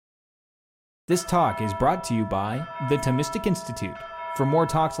This talk is brought to you by the Thomistic Institute. For more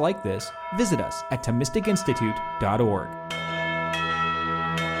talks like this, visit us at ThomisticInstitute.org.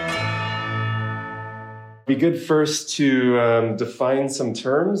 Be good first to define some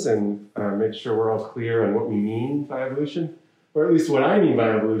terms and make sure we're all clear on what we mean by evolution, or at least what I mean by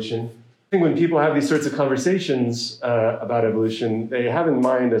evolution. I think when people have these sorts of conversations about evolution, they have in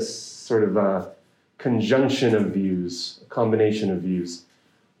mind a sort of a conjunction of views, a combination of views.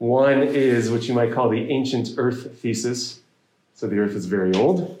 One is what you might call the ancient Earth thesis. So the Earth is very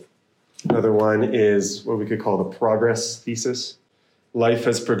old. Another one is what we could call the progress thesis. Life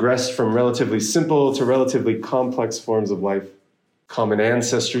has progressed from relatively simple to relatively complex forms of life. Common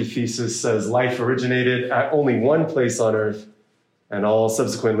ancestry thesis says life originated at only one place on Earth, and all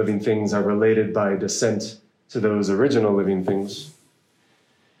subsequent living things are related by descent to those original living things.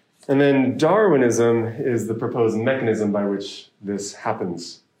 And then Darwinism is the proposed mechanism by which this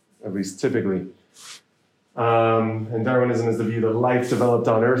happens, at least typically. And Darwinism is the view that life developed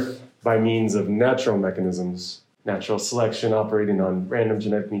on Earth by means of natural mechanisms, natural selection operating on random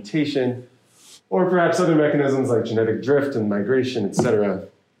genetic mutation, or perhaps other mechanisms like genetic drift and migration, etc.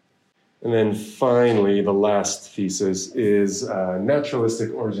 And then finally, the last thesis is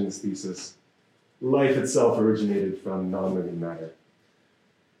naturalistic origins thesis. Life itself originated from non-living matter.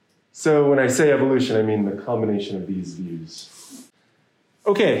 So when I say evolution, I mean the combination of these views.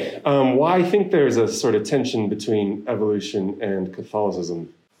 Okay, why I think there's a sort of tension between evolution and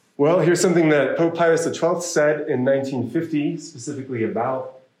Catholicism? Well, here's something that Pope Pius XII said in 1950, specifically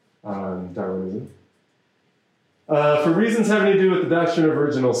about Darwinism. For reasons having to do with the doctrine of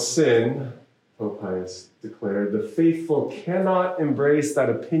original sin, Pope Pius declared, the faithful cannot embrace that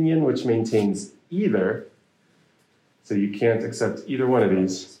opinion which maintains either, so you can't accept either one of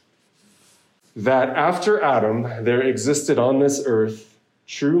these, that after Adam there existed on this earth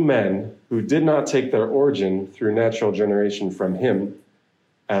true men who did not take their origin through natural generation from him,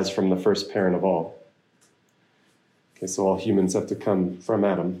 as from the first parent of all. Okay, so all humans have to come from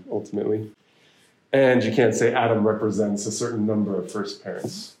Adam, ultimately. And you can't say Adam represents a certain number of first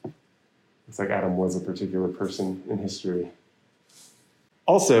parents. It's like Adam was a particular person in history.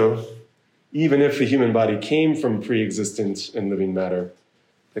 Also, even if the human body came from pre-existent and living matter,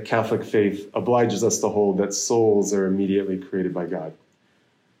 the Catholic faith obliges us to hold that souls are immediately created by God.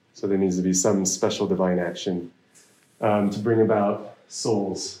 So there needs to be some special divine action to bring about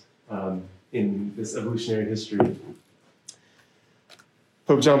souls in this evolutionary history.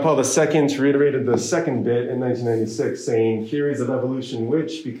 Pope John Paul II reiterated the second bit in 1996, saying, theories of evolution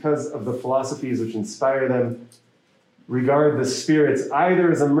which, because of the philosophies which inspire them, regard the spirits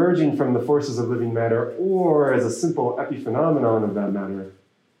either as emerging from the forces of living matter or as a simple epiphenomenon of that matter,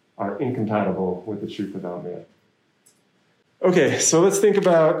 are incompatible with the truth about man. Okay, so let's think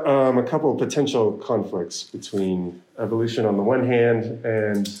about a couple of potential conflicts between evolution on the one hand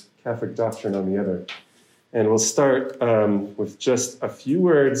and Catholic doctrine on the other. And we'll start with just a few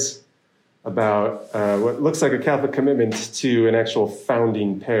words about what looks like a Catholic commitment to an actual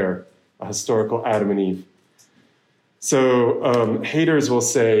founding pair, a historical Adam and Eve. So haters will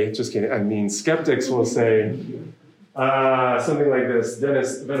say, just kidding, skeptics will say something like this.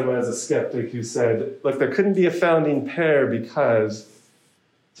 Dennis Venema is a skeptic who said, look, there couldn't be a founding pair because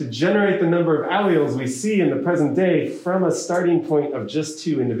to generate the number of alleles we see in the present day from a starting point of just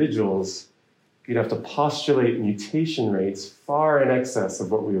two individuals, you'd have to postulate mutation rates far in excess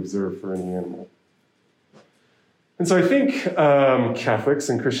of what we observe for any animal. And so I think Catholics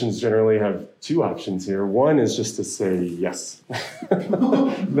and Christians generally have two options here. One is just to say yes.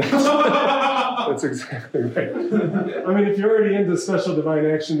 That's exactly right. I mean, if you're already into special divine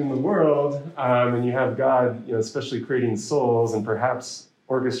action in the world, and you have God, especially creating souls and perhaps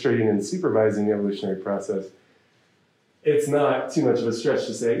orchestrating and supervising the evolutionary process, it's not too much of a stretch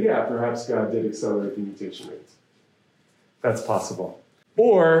to say, yeah, perhaps God did accelerate the mutation rates. That's possible.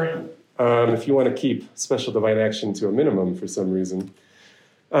 Or if you want to keep special divine action to a minimum for some reason,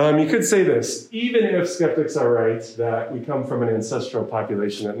 you could say this, even if skeptics are right that we come from an ancestral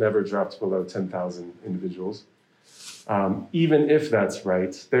population that never dropped below 10,000 individuals, even if that's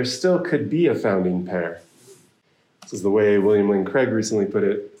right, there still could be a founding pair. This is the way William Lane Craig recently put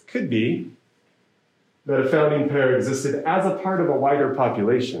it. It could be that a founding pair existed as a part of a wider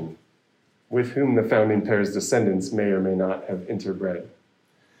population with whom the founding pair's descendants may or may not have interbred.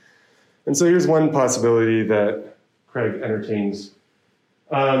 And so here's one possibility that Craig entertains.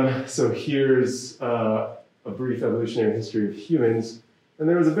 So here's a brief evolutionary history of humans. And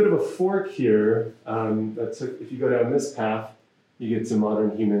there was a bit of a fork here that took, if you go down this path, you get to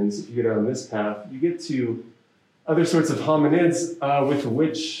modern humans. If you go down this path, you get to other sorts of hominids with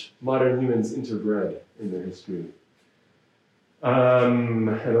which modern humans interbred in their history. And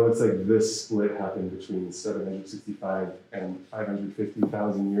it looks like this split happened between 765 and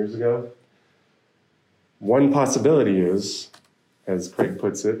 550,000 years ago. One possibility is, as Craig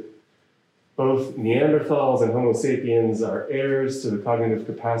puts it, both Neanderthals and Homo sapiens are heirs to the cognitive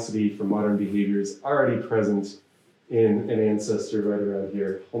capacity for modern behaviors already present in an ancestor right around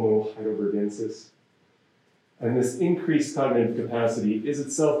here, Homo heidelbergensis. And this increased cognitive capacity is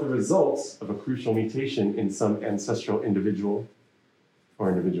itself the result of a crucial mutation in some ancestral individual or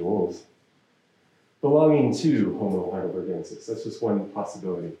individuals belonging to Homo heidelbergensis. That's just one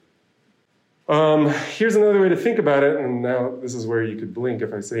possibility. Here's another way to think about it, and now this is where you could blink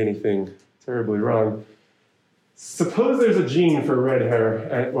if I say anything terribly wrong. Suppose there's a gene for red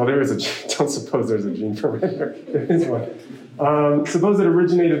hair. Well, there is a gene. Don't suppose there's a gene for red hair. There is one. Suppose it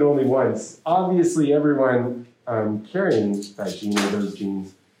originated only once. Obviously, everyone carrying that gene or those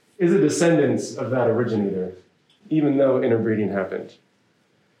genes is a descendant of that originator, even though interbreeding happened.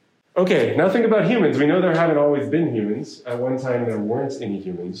 Okay, now think about humans. We know there haven't always been humans. At one time, there weren't any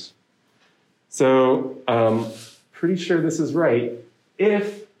humans. So, pretty sure this is right.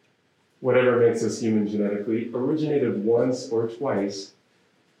 If whatever makes us human genetically originated once or twice,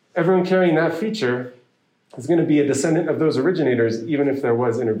 everyone carrying that feature is going to be a descendant of those originators, even if there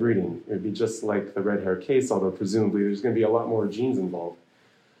was interbreeding. It would be just like the red hair case, although presumably there's going to be a lot more genes involved.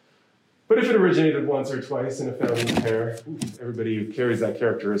 But if it originated once or twice in a family pair, everybody who carries that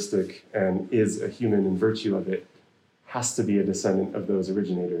characteristic and is a human in virtue of it has to be a descendant of those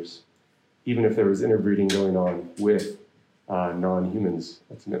originators, even if there was interbreeding going on with non-humans,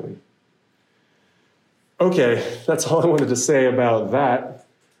 ultimately. Okay, that's all I wanted to say about that.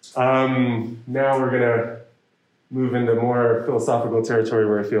 Now we're going to move into more philosophical territory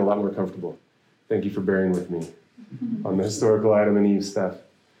where I feel a lot more comfortable. Thank you for bearing with me on the historical Adam and Eve stuff.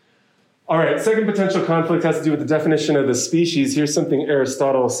 All right, second potential conflict has to do with the definition of the species. Here's something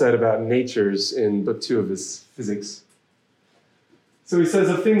Aristotle said about natures in book 2 of his Physics. So he says,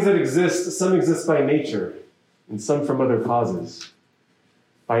 of things that exist, some exist by nature, and some from other causes.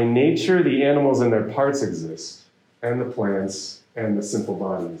 By nature, the animals and their parts exist, and the plants, and the simple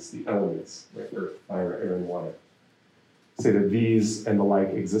bodies, the elements, like earth, fire, air, and water. Say that these and the like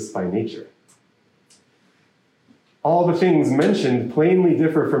exist by nature. All the things mentioned plainly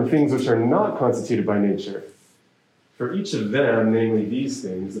differ from things which are not constituted by nature. For each of them, namely these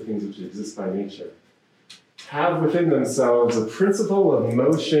things, the things which exist by nature, have within themselves a principle of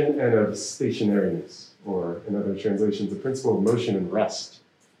motion and of stationariness, or in other translations, a principle of motion and rest,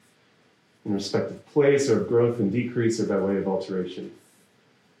 in respect of place or of growth and decrease or by way of alteration.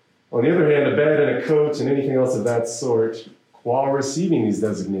 On the other hand, a bed and a coat and anything else of that sort, while receiving these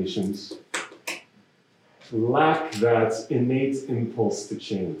designations, lack that innate impulse to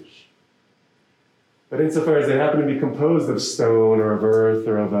change. But insofar as they happen to be composed of stone or of earth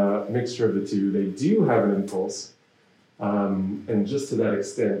or of a mixture of the two, they do have an impulse, and just to that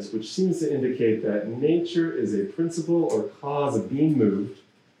extent, which seems to indicate that nature is a principle or cause of being moved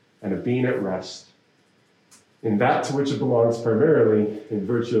and of being at rest in that to which it belongs primarily in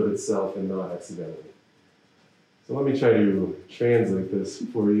virtue of itself and not accidentally. So let me try to translate this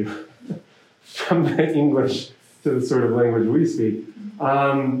for you from the English to the sort of language we speak.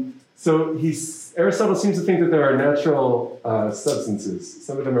 Aristotle seems to think that there are natural substances.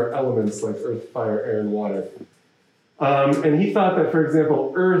 Some of them are elements like earth, fire, air, and water. And he thought that, for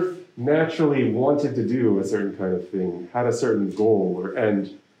example, earth naturally wanted to do a certain kind of thing, had a certain goal or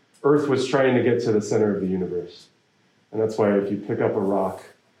end. Earth was trying to get to the center of the universe. And that's why if you pick up a rock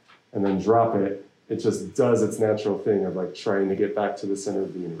and then drop it, it just does its natural thing of like trying to get back to the center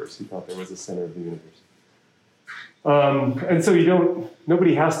of the universe. He thought there was a center of the universe. And so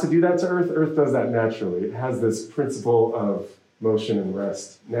nobody has to do that to Earth. Earth does that naturally. It has this principle of motion and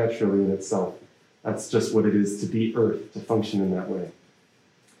rest naturally in itself. That's just what it is to be Earth, to function in that way.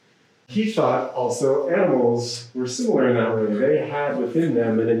 He thought also animals were similar in that way. They had within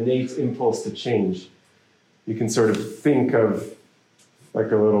them an innate impulse to change. You can sort of think of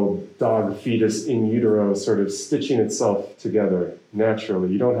like a little dog fetus in utero sort of stitching itself together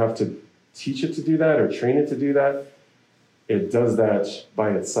naturally. You don't have to teach it to do that or train it to do that. It does that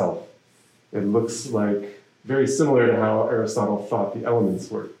by itself. It looks like very similar to how Aristotle thought the elements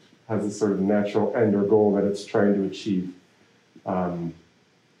worked. It has this sort of natural end or goal that it's trying to achieve.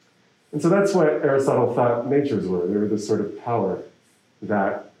 And so that's what Aristotle thought natures were. They were this sort of power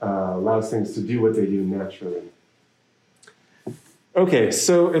that allows things to do what they do naturally. Okay,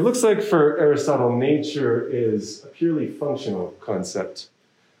 so it looks like for Aristotle, nature is a purely functional concept.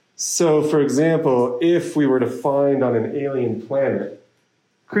 So, for example, if we were to find on an alien planet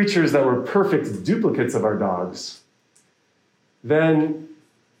creatures that were perfect duplicates of our dogs, then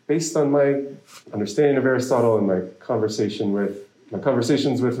based on my understanding of Aristotle and my conversations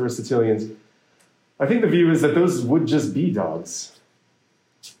with Aristotelians, I think the view is that those would just be dogs.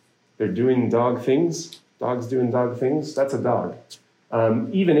 They're doing dog things. Dogs doing dog things. That's a dog.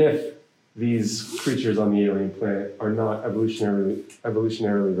 Even if these creatures on the alien planet are not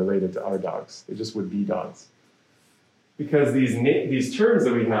evolutionarily related to our dogs. They just would be dogs. Because these terms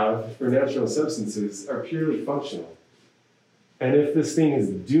that we have for natural substances are purely functional. And if this thing is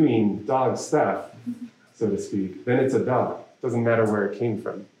doing dog stuff, so to speak, then it's a dog. It doesn't matter where it came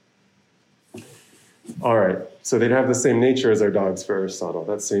from. All right, so they'd have the same nature as our dogs for Aristotle,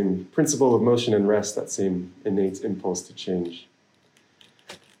 that same principle of motion and rest, that same innate impulse to change.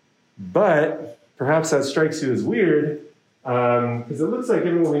 But perhaps that strikes you as weird, because it looks like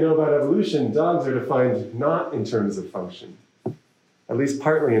given what we know about evolution, dogs are defined not in terms of function, at least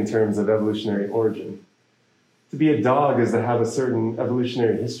partly in terms of evolutionary origin. To be a dog is to have a certain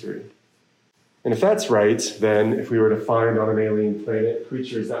evolutionary history. And if that's right, then if we were to find on an alien planet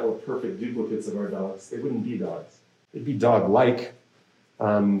creatures that were perfect duplicates of our dogs, they wouldn't be dogs. They'd be dog-like.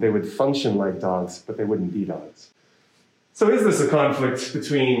 They would function like dogs, but they wouldn't be dogs. So is this a conflict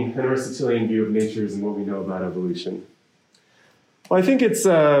between an Aristotelian view of natures and what we know about evolution? Well, I think it's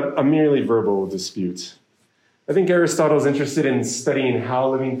a merely verbal dispute. I think Aristotle's interested in studying how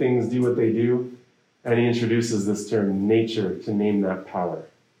living things do what they do, and he introduces this term nature to name that power.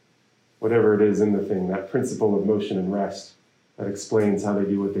 Whatever it is in the thing, that principle of motion and rest that explains how they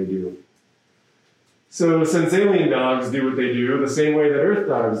do what they do. So since alien dogs do what they do, the same way that Earth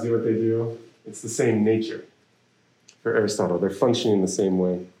dogs do what they do, it's the same nature for Aristotle. They're functioning the same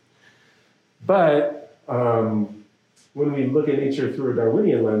way. But when we look at nature through a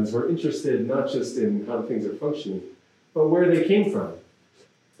Darwinian lens, we're interested not just in how things are functioning, but where they came from.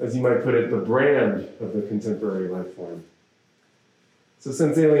 As you might put it, the brand of the contemporary life form. So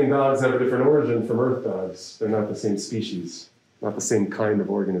since alien dogs have a different origin from Earth dogs, they're not the same species, not the same kind of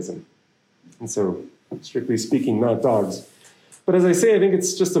organism. And so, strictly speaking, not dogs. But as I say, I think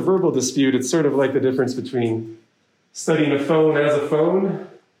it's just a verbal dispute. It's sort of like the difference between studying a phone as a phone,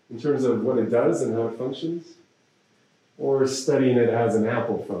 in terms of what it does and how it functions, or studying it as an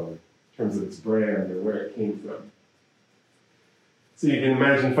Apple phone, in terms of its brand or where it came from. So you can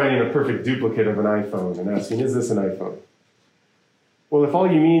imagine finding a perfect duplicate of an iPhone and asking, is this an iPhone? Well, if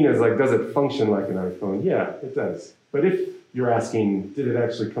all you mean is, like, does it function like an iPhone? Yeah, it does. But if you're asking, did it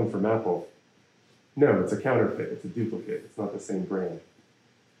actually come from Apple? No, it's a counterfeit. It's a duplicate. It's not the same brand.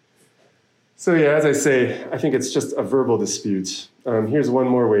 So yeah, as I say, I think it's just a verbal dispute. Here's one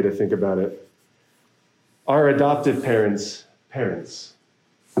more way to think about it. Are adoptive parents parents?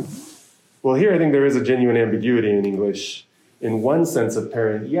 Well, here I think there is a genuine ambiguity in English. In one sense of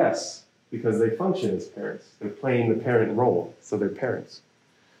parent, yes, because they function as parents. They're playing the parent role, so they're parents.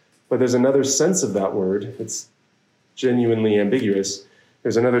 But there's another sense of that word. It's genuinely ambiguous.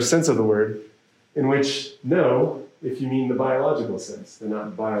 There's another sense of the word in which, no, if you mean the biological sense, they're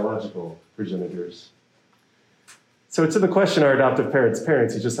not biological progenitors. So to the question, are adoptive parents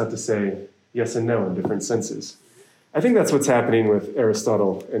parents, you just have to say yes and no in different senses. I think that's what's happening with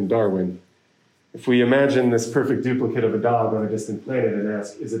Aristotle and Darwin. If we imagine this perfect duplicate of a dog on a distant planet and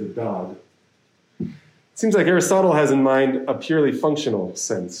ask, is it a dog? It seems like Aristotle has in mind a purely functional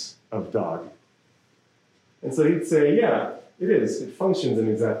sense of dog. And so he'd say, yeah, it is. It functions in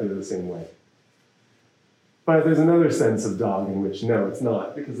exactly the same way. But there's another sense of dog in which, no, it's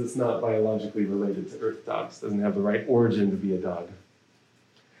not, because it's not biologically related to Earth dogs. It doesn't have the right origin to be a dog.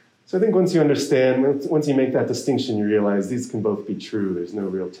 So I think once you understand, once you make that distinction, you realize these can both be true. There's no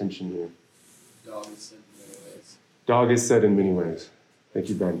real tension here. Dog is said in many ways. Dog is said in many ways. Thank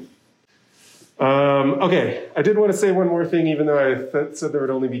you, Ben. Okay, I did want to say one more thing, even though I said there would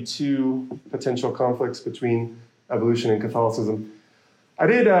only be two potential conflicts between evolution and Catholicism. I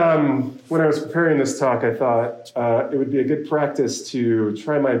did, when I was preparing this talk, I thought it would be a good practice to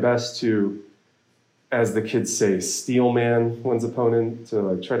try my best to, as the kids say, steel man one's opponent,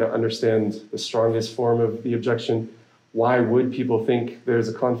 to try to understand the strongest form of the objection. Why would people think there's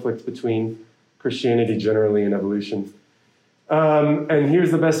a conflict between Christianity generally and evolution? And here's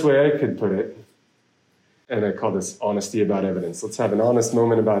the best way I could put it. And I call this honesty about evidence. Let's have an honest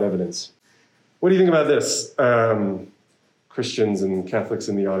moment about evidence. What do you think about this, Christians and Catholics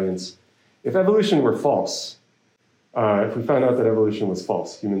in the audience? If evolution were false, if we found out that evolution was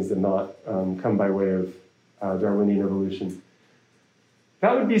false, humans did not come by way of Darwinian evolution,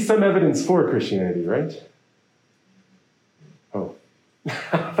 that would be some evidence for Christianity, right? Oh.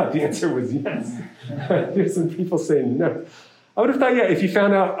 I thought the answer was yes. There's some people saying no. I would have thought, yeah, if you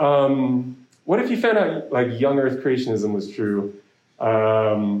found out, what if you found out like young Earth creationism was true?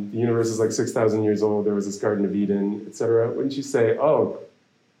 The universe is like 6,000 years old. There was this Garden of Eden, etc. Wouldn't you say, oh,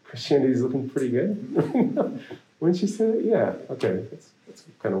 Christianity is looking pretty good? Wouldn't you say that? Yeah, okay. That's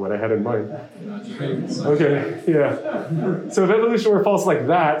kind of what I had in mind. Okay, yeah. So if evolution were false like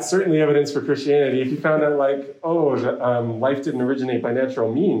that, certainly evidence for Christianity. If you found out like, oh, that, life didn't originate by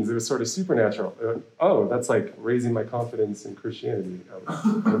natural means, it was sort of supernatural. Oh, that's like raising my confidence in Christianity. I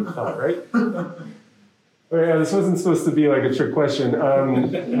would have thought, right? Oh, yeah, this wasn't supposed to be like a trick question.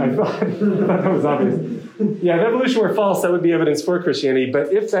 I thought that was obvious. Yeah, if evolution were false, that would be evidence for Christianity.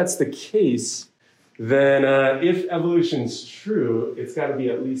 But if that's the case, then if evolution's true, it's got to be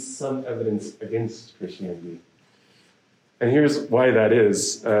at least some evidence against Christianity. And here's why that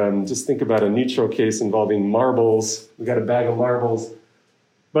is. Just think about a neutral case involving marbles. We got a bag of marbles,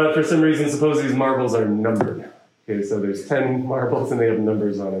 but for some reason, suppose these marbles are numbered. Okay, so there's 10 marbles and they have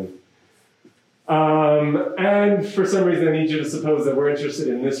numbers on them. And for some reason, I need you to suppose that we're interested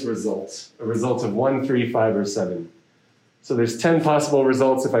in this result, a result of 1, 3, 5, or 7. So there's 10 possible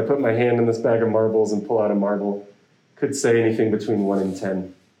results. If I put my hand in this bag of marbles and pull out a marble, could say anything between 1 and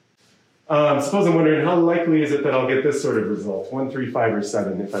 10. Suppose I'm wondering, how likely is it that I'll get this sort of result, 1, 3, 5, or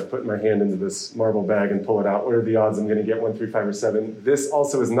 7? If I put my hand into this marble bag and pull it out, what are the odds I'm going to get 1, 3, 5, or 7? This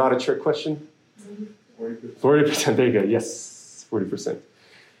also is not a trick question. 40%, there you go, yes, 40%.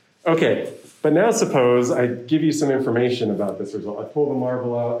 Okay, but now suppose I give you some information about this result. I pull the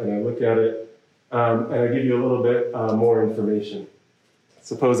marble out and I look at it, and I give you a little bit more information.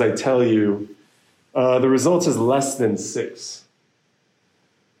 Suppose I tell you the result is less than 6.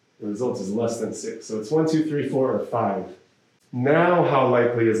 The result is less than 6. So it's 1, 2, 3, 4, or 5. Now how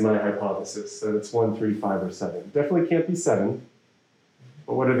likely is my hypothesis that it's 1, 3, 5, or 7? Definitely can't be 7.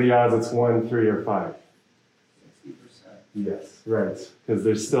 But what are the odds it's 1, 3, or 5? Yes, right, because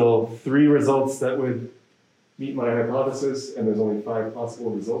there's still 3 results that would meet my hypothesis, and there's only 5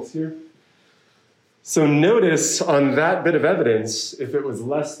 possible results here. So notice on that bit of evidence, if it was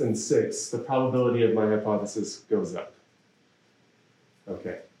less than 6, the probability of my hypothesis goes up.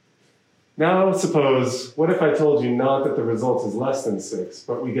 Okay. Now suppose, what if I told you not that the result is less than 6,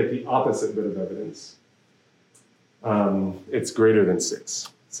 but we get the opposite bit of evidence? It's greater than 6.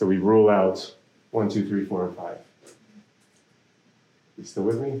 So we rule out 1, 2, 3, 4, and 5. You still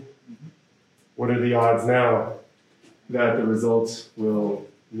with me? Mm-hmm. What are the odds now that the result will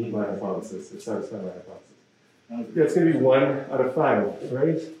meet my hypothesis or satisfy my hypothesis? Yeah, it's going to be 1 out of 5,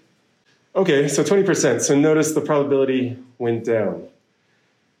 right? Okay, so 20%. So notice the probability went down.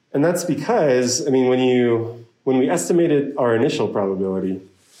 And that's because, I mean, when we estimated our initial probability,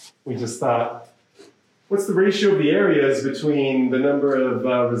 we just thought, what's the ratio of the areas between the number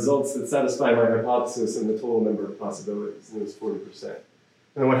of results that satisfy my hypothesis and the total number of possibilities? And it was 40%.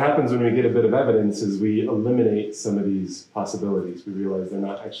 And what happens when we get a bit of evidence is we eliminate some of these possibilities. We realize they're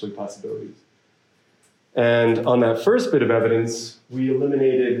not actually possibilities. And on that first bit of evidence, we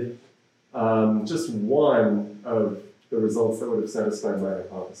eliminated just one of the results that would have satisfied my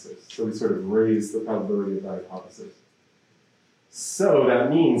hypothesis. So we sort of raised the probability of my hypothesis. So that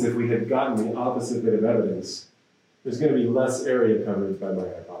means if we had gotten the opposite bit of evidence, there's going to be less area covered by my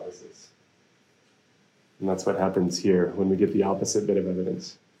hypothesis. And that's what happens here when we get the opposite bit of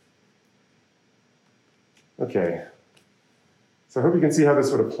evidence. Okay. So I hope you can see how this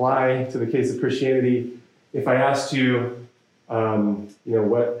would apply to the case of Christianity. If I asked you, how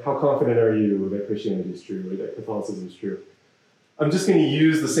confident are you that Christianity is true or that Catholicism is true? I'm just going to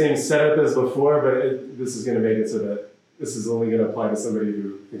use the same setup as before, but this is going to make it so that this is only going to apply to somebody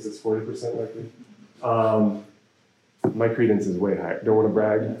who thinks it's 40% likely. My credence is way higher. Don't want to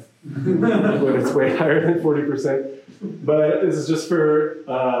brag, but it's way higher than 40%. But this is just for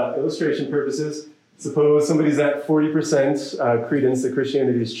illustration purposes. Suppose somebody's at 40% credence that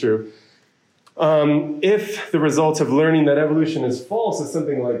Christianity is true. If the result of learning that evolution is false is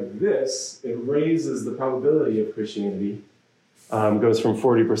something like this, it raises the probability of Christianity, goes from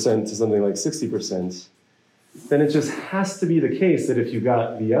 40% to something like 60%. Then it just has to be the case that if you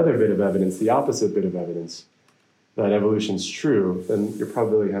got the other bit of evidence, the opposite bit of evidence, that evolution's true, then your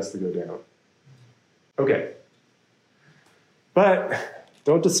probability has to go down. Okay. But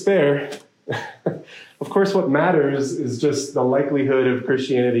don't despair. Of course, what matters is just the likelihood of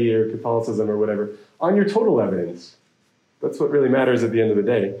Christianity or Catholicism or whatever on your total evidence. That's what really matters at the end of the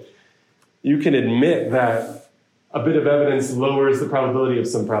day. You can admit that a bit of evidence lowers the probability of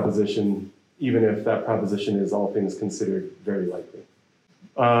some proposition, even if that proposition is, all things considered, very likely.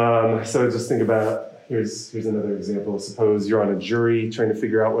 So just think about, here's another example. Suppose you're on a jury trying to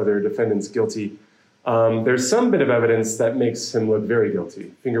figure out whether a defendant's guilty. There's some bit of evidence that makes him look very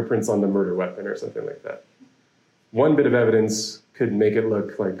guilty, fingerprints on the murder weapon or something like that. One bit of evidence could make it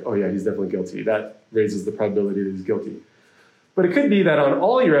look like, oh yeah, he's definitely guilty. That raises the probability that he's guilty. But it could be that on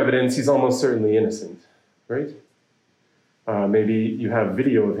all your evidence, he's almost certainly innocent, right? Maybe you have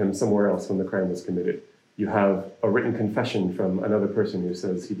video of him somewhere else when the crime was committed. You have a written confession from another person who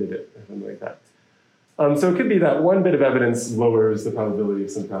says he did it, or something like that. So it could be that one bit of evidence lowers the probability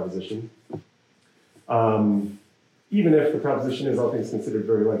of some proposition, even if the proposition is, all things considered,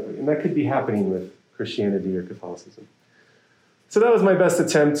 very likely. And that could be happening with Christianity or Catholicism. So that was my best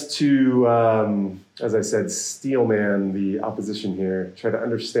attempt to, as I said, steelman the opposition here, try to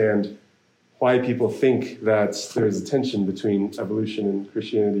understand why people think that there's a tension between evolution and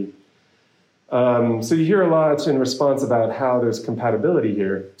Christianity. So you hear a lot in response about how there's compatibility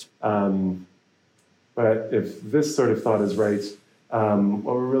here. But if this sort of thought is right, what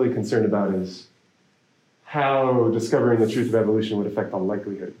we're really concerned about is how discovering the truth of evolution would affect the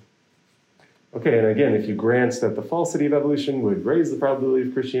likelihood. Okay, and again, if you grant that the falsity of evolution would raise the probability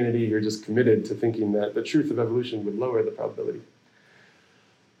of Christianity, you're just committed to thinking that the truth of evolution would lower the probability.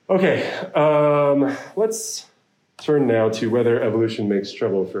 Okay, let's turn now to whether evolution makes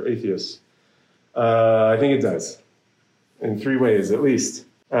trouble for atheists. I think it does, in 3 ways at least.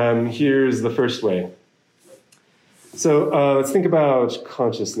 Here's the first way. So let's think about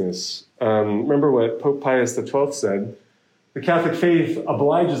consciousness. Remember what Pope Pius XII said. The Catholic faith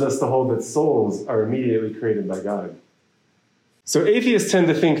obliges us to hold that souls are immediately created by God. So atheists tend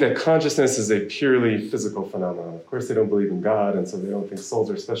to think that consciousness is a purely physical phenomenon. Of course, they don't believe in God, and so they don't think souls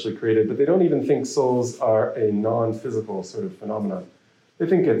are specially created, but they don't even think souls are a non-physical sort of phenomenon. They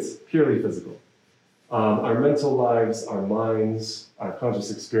think it's purely physical. Our mental lives, our minds, our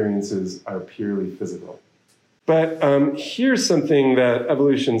conscious experiences are purely physical. But here's something that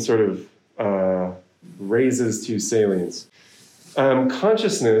evolution sort of raises to salience.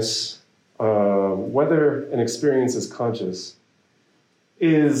 Consciousness, whether an experience is conscious,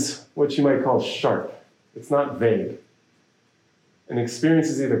 is what you might call sharp. It's not vague. An experience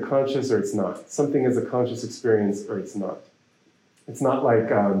is either conscious or it's not. Something is a conscious experience or it's not. It's not like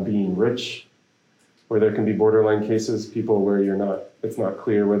being rich, where there can be borderline cases, people where it's not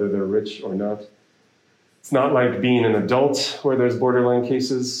clear whether they're rich or not. It's not like being an adult, where there's borderline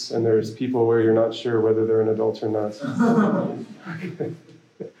cases, and there's people where you're not sure whether they're an adult or not.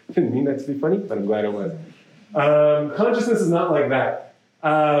 Didn't mean that to be funny, but I'm glad it was. Consciousness is not like that.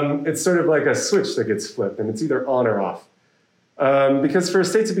 It's sort of like a switch that gets flipped, and it's either on or off. Because for a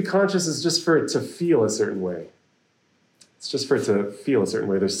state to be conscious is just for it to feel a certain way. It's just for it to feel a certain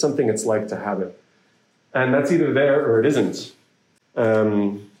way. There's something it's like to have it. And that's either there or it isn't.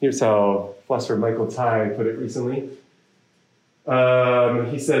 Here's how philosopher Michael Tai put it recently.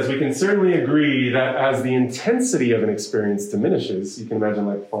 He says, we can certainly agree that as the intensity of an experience diminishes, you can imagine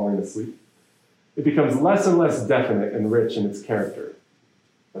like falling asleep, it becomes less and less definite and rich in its character.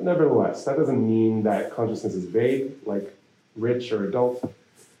 But nevertheless, that doesn't mean that consciousness is vague, like rich or adult.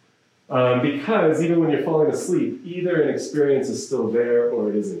 Because even when you're falling asleep, either an experience is still there or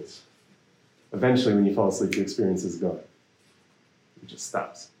it isn't. Eventually, when you fall asleep, the experience is gone. It just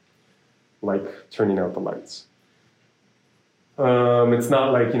stops, like turning out the lights. It's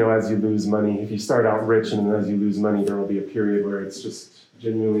not like, as you lose money, if you start out rich and then as you lose money, there will be a period where it's just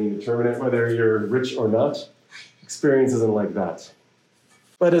genuinely indeterminate whether you're rich or not. Experience isn't like that.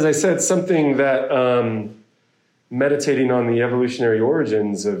 But as I said, something that meditating on the evolutionary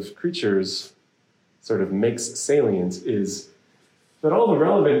origins of creatures sort of makes salient is that all the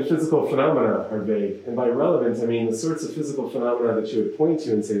relevant physical phenomena are vague. And by relevant, I mean the sorts of physical phenomena that you would point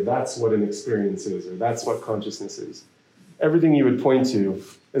to and say, that's what an experience is, or that's what consciousness is. Everything you would point to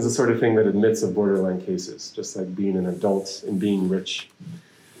is the sort of thing that admits of borderline cases, just like being an adult and being rich.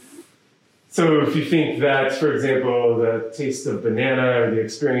 So if you think that, for example, the taste of banana or the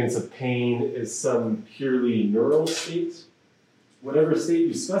experience of pain is some purely neural state, whatever state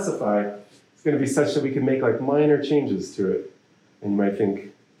you specify, it's going to be such that we can make like minor changes to it. And you might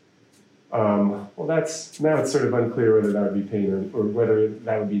think, now it's sort of unclear whether that would be pain or whether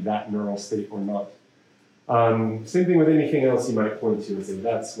that would be that neural state or not. Same thing with anything else you might point to and say,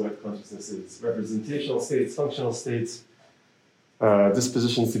 that's what consciousness is. Representational states, functional states,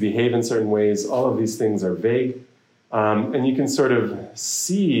 dispositions to behave in certain ways, all of these things are vague. And you can sort of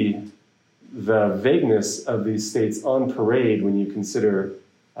see the vagueness of these states on parade when you consider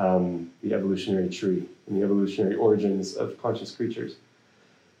the evolutionary tree and the evolutionary origins of conscious creatures.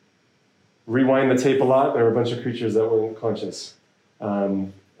 Rewind the tape a lot, there were a bunch of creatures that weren't conscious.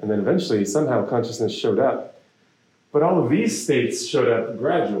 And And then eventually, somehow, consciousness showed up. But all of these states showed up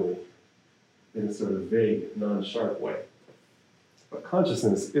gradually in a sort of vague, non-sharp way. But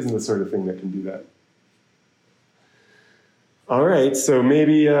consciousness isn't the sort of thing that can do that. All right, so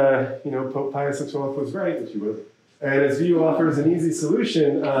maybe Pope Pius XII was right, if you will. And his view offers an easy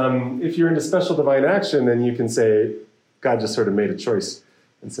solution. If you're into special divine action, then you can say God just sort of made a choice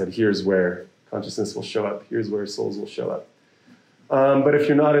and said, here's where consciousness will show up. Here's where souls will show up. But if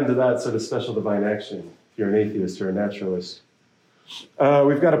you're not into that sort of special divine action, if you're an atheist or a naturalist,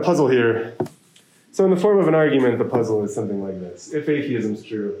 we've got a puzzle here. So in the form of an argument, the puzzle is something like this. If atheism is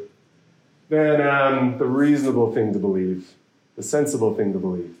true, then the reasonable thing to believe, the sensible thing to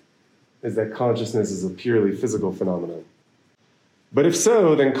believe, is that consciousness is a purely physical phenomenon. But if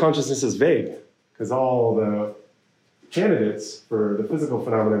so, then consciousness is vague, because all the candidates for the physical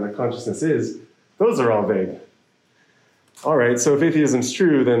phenomenon that consciousness is, those are all vague. All right, so if atheism is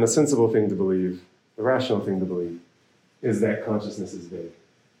true, then the sensible thing to believe, the rational thing to believe, is that consciousness is vague.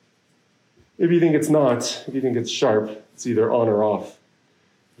 If you think it's not, if you think it's sharp, it's either on or off,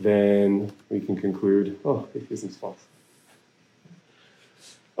 then we can conclude, oh, atheism's false.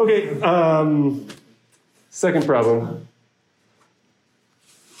 Okay, second problem.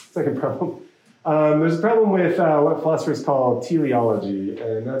 There's a problem with what philosophers call teleology,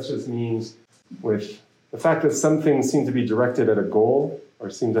 and that just means with the fact that some things seem to be directed at a goal or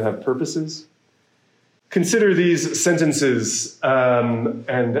seem to have purposes. Consider these sentences, and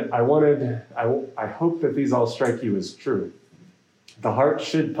I hope that these all strike you as true. The heart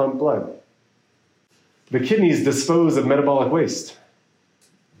should pump blood. The kidneys dispose of metabolic waste.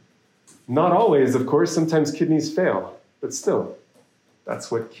 Not always, of course, sometimes kidneys fail, but still, that's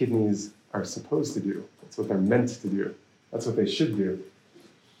what kidneys are supposed to do. That's what they're meant to do. That's what they should do.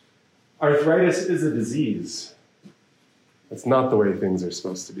 Arthritis is a disease. That's not the way things are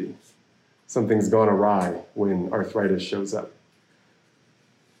supposed to be. Something's gone awry when arthritis shows up.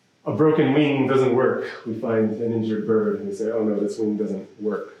 A broken wing doesn't work. We find an injured bird and we say, oh no, this wing doesn't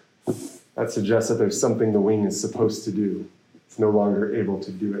work. That suggests that there's something the wing is supposed to do. It's no longer able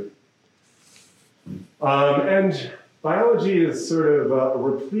to do it. And biology is sort of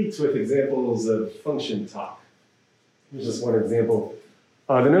replete with examples of function talk. Here's just one example.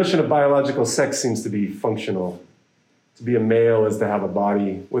 The notion of biological sex seems to be functional. To be a male is to have a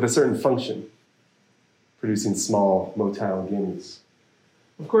body with a certain function, producing small, motile gametes.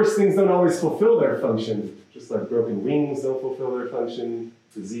 Of course, things don't always fulfill their function, just like broken wings don't fulfill their function,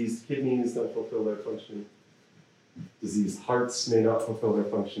 diseased kidneys don't fulfill their function, diseased hearts may not fulfill their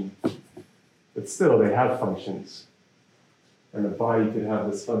function, but still they have functions. And the body could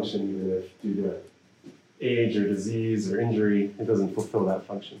have this function even if due to age or disease or injury, it doesn't fulfill that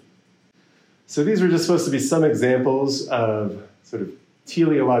function. So these were just supposed to be some examples of sort of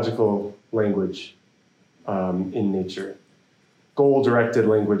teleological language in nature, goal-directed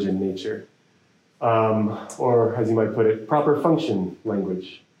language in nature, or as you might put it, proper function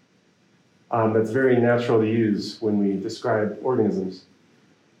language. That's very natural to use when we describe organisms.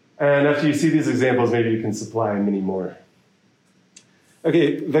 And after you see these examples, maybe you can supply many more.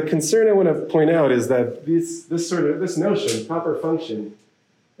 Okay, the concern I want to point out is that this notion, proper function,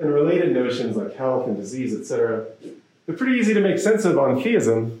 and related notions like health and disease, etc., they're pretty easy to make sense of on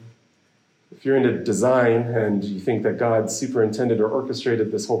theism. If you're into design and you think that God superintended or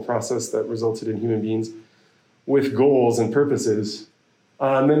orchestrated this whole process that resulted in human beings with goals and purposes,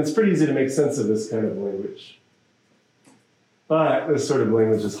 then it's pretty easy to make sense of this kind of language. But this sort of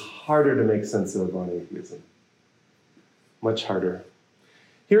language is harder to make sense of on atheism. Much harder.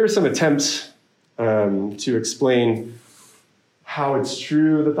 Here are some attempts to explain how it's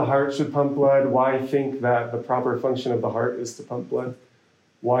true that the heart should pump blood, why I think that the proper function of the heart is to pump blood,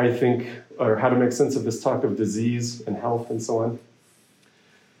 why I think, or how to make sense of this talk of disease and health and so on.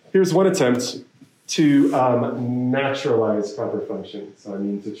 Here's one attempt to naturalize proper function. So I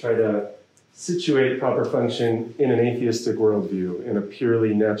mean to try to situate proper function in an atheistic worldview, in a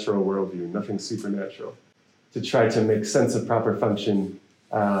purely natural worldview, nothing supernatural, to try to make sense of proper function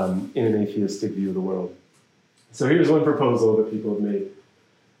in an atheistic view of the world. So here's one proposal that people have made.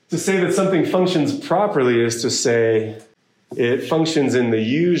 To say that something functions properly is to say it functions in the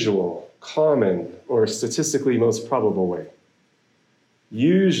usual, common, or statistically most probable way.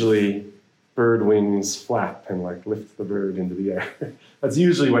 Usually, bird wings flap and lift the bird into the air. That's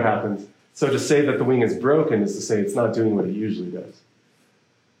usually what happens. So to say that the wing is broken is to say it's not doing what it usually does.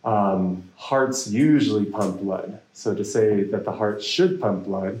 Hearts usually pump blood. So to say that the heart should pump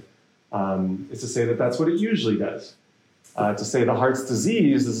blood is to say that that's what it usually does. To say the heart's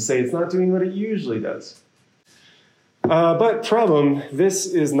diseased is to say it's not doing what it usually does. But problem, this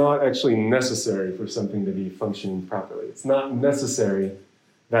is not actually necessary for something to be functioning properly. It's not necessary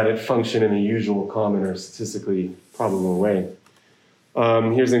that it function in a usual, common, or statistically probable way.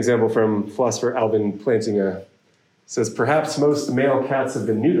 Here's an example from philosopher Albin Plantinga. It says, perhaps most male cats have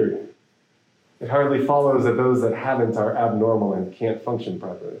been neutered. It hardly follows that those that haven't are abnormal and can't function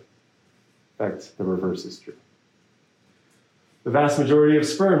properly. In fact, the reverse is true. The vast majority of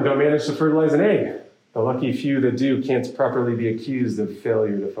sperm don't manage to fertilize an egg. The lucky few that do can't properly be accused of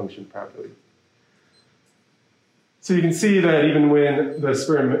failure to function properly. So you can see that even when a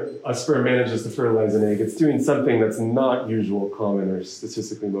sperm manages to fertilize an egg, it's doing something that's not usual, common, or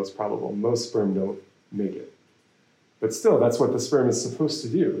statistically most probable. Most sperm don't make it. But still, that's what the sperm is supposed to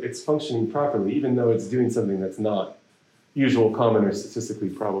do. It's functioning properly, even though it's doing something that's not usual, common, or statistically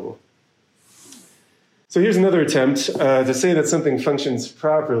probable. So here's another attempt. To say that something functions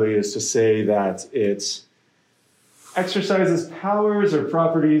properly is to say that it exercises powers or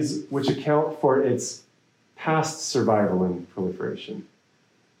properties which account for its past survival and proliferation.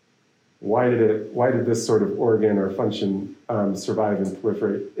 Why did this sort of organ or function survive and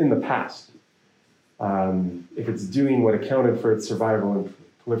proliferate in the past? If it's doing what accounted for its survival and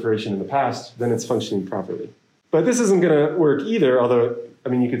proliferation in the past, then it's functioning properly. But this isn't going to work either, although, I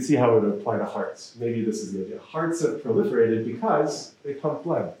mean, you could see how it would apply to hearts. Maybe this is the idea. Hearts have proliferated because they pump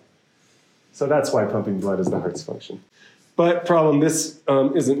blood. So that's why pumping blood is the heart's function. But problem, this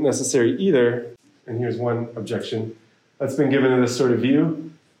isn't necessary either. And here's one objection that's been given to this sort of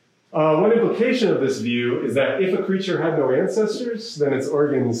view. One implication of this view is that if a creature had no ancestors, then its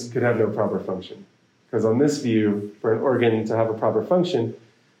organs could have no proper function. Because on this view, for an organ to have a proper function,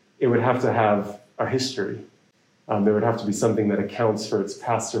 it would have to have a history. There would have to be something that accounts for its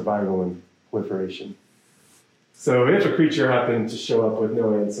past survival and proliferation. So if a creature happened to show up with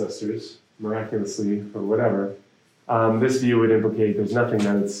no ancestors, miraculously or whatever, this view would implicate there's nothing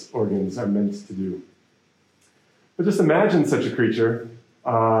that its organs are meant to do. But just imagine such a creature.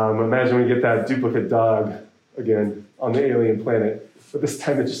 Imagine we get that duplicate dog again on the alien planet, but this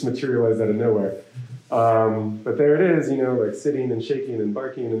time it just materialized out of nowhere. But there it is, like sitting and shaking and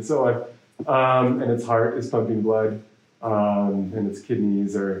barking and so on. And its heart is pumping blood, and its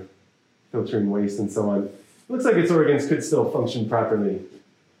kidneys are filtering waste and so on. It looks like its organs could still function properly,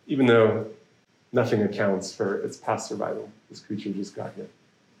 even though nothing accounts for its past survival. This creature just got here.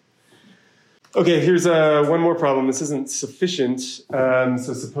 Okay, here's one more problem. This isn't sufficient.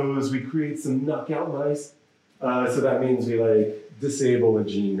 So suppose we create some knockout mice. So that means we disable a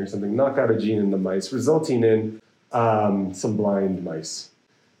gene or something, knock out a gene in the mice, resulting in some blind mice.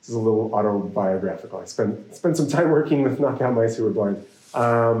 This is a little autobiographical. I spent some time working with knockout mice who were blind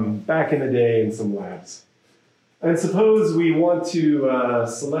back in the day in some labs. And suppose we want to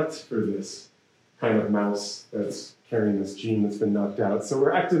select for this kind of mouse that's carrying this gene that's been knocked out. So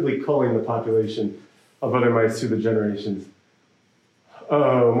we're actively culling the population of other mice through the generations.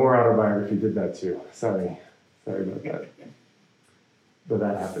 Oh, more autobiography did that too. Sorry about that. But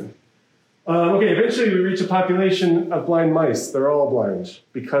that happened. Okay, eventually we reach a population of blind mice. They're all blind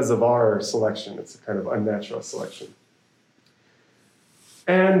because of our selection. It's a kind of unnatural selection.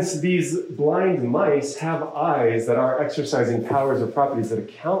 And these blind mice have eyes that are exercising powers or properties that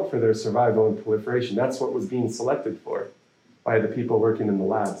account for their survival and proliferation. That's what was being selected for by the people working in the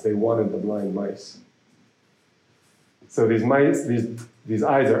labs. They wanted the blind mice. So these mice, these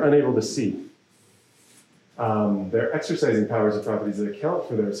eyes are unable to see. They're exercising powers or properties that account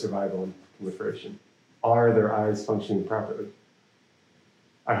for their survival and proliferation. Are their eyes functioning properly?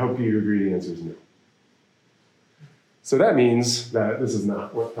 I hope you agree the answer is no. So that means that this is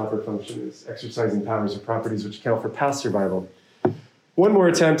not what proper function is, exercising powers or properties which account for past survival. One more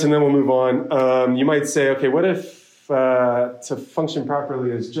attempt and then we'll move on. You might say, okay, what if to function properly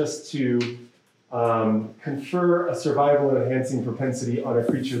is just to confer a survival-enhancing propensity on a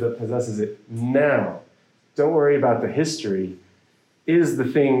creature that possesses it now? Don't worry about the history. Is the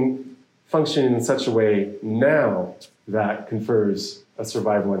thing functioning in such a way now that confers a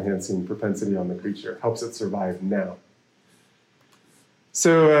survival-enhancing propensity on the creature, helps it survive now?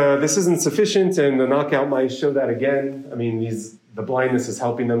 So this isn't sufficient, and the knockout mice show that again. I mean, the blindness is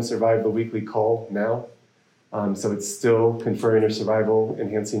helping them survive the weekly cull now. So it's still conferring a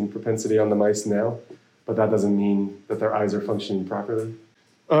survival-enhancing propensity on the mice now, but that doesn't mean that their eyes are functioning properly.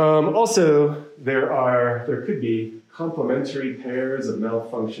 Also, there could be complementary pairs of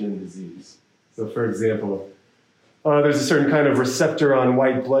malfunction and disease. So for example, there's a certain kind of receptor on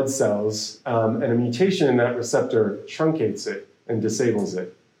white blood cells, and a mutation in that receptor truncates it and disables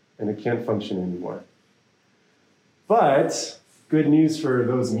it, and it can't function anymore. But good news for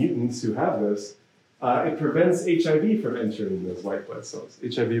those mutants who have this, it prevents HIV from entering those white blood cells.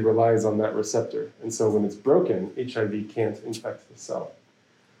 HIV relies on that receptor. And so when it's broken, HIV can't infect the cell.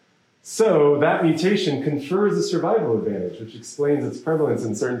 So that mutation confers a survival advantage, which explains its prevalence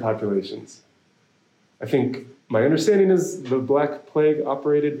in certain populations. I think my understanding is the Black Plague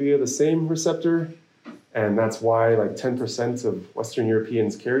operated via the same receptor, and that's why like 10% of Western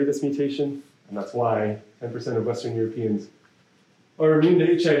Europeans carry this mutation, and that's why 10% of Western Europeans are immune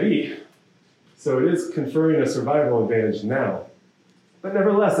to HIV. So it is conferring a survival advantage now. But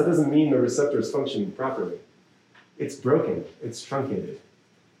nevertheless, that doesn't mean the receptor is functioning properly. It's broken, it's truncated.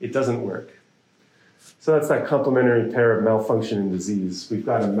 It doesn't work. So that's that complementary pair of malfunction and disease. We've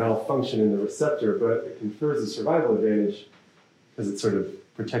got a malfunction in the receptor, but it confers a survival advantage because it sort of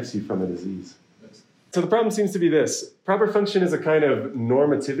protects you from a disease. So the problem seems to be this. Proper function is a kind of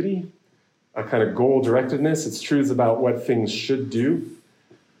normativity, a kind of goal-directedness. It's truths about what things should do,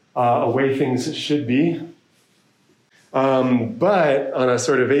 a way things should be. But on a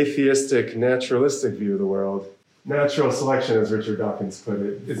sort of atheistic, naturalistic view of the world, natural selection, as Richard Dawkins put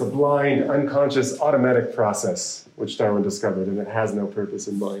it, is a blind, unconscious, automatic process, which Darwin discovered, and it has no purpose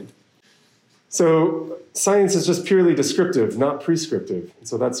in mind. So science is just purely descriptive, not prescriptive. And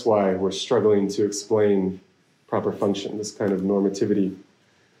so that's why we're struggling to explain proper function, this kind of normativity.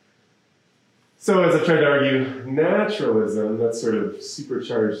 So as I tried to argue, naturalism, that's sort of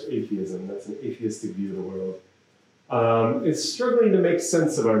supercharged atheism, that's an atheistic view of the world, is struggling to make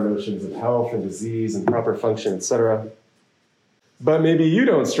sense of our notions of health and disease and proper function, etc. But maybe you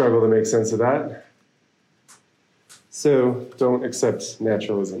don't struggle to make sense of that. So don't accept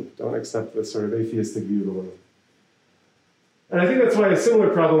naturalism. Don't accept this sort of atheistic view of the world. And I think that's why a similar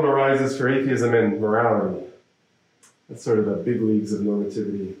problem arises for atheism and morality. That's sort of the big leagues of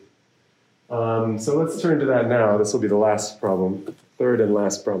normativity. So let's turn to that now. This will be the last problem, third and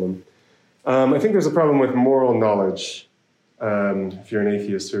last problem. I think there's a problem with moral knowledge if you're an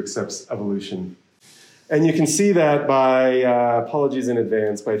atheist who accepts evolution. And you can see that by, apologies in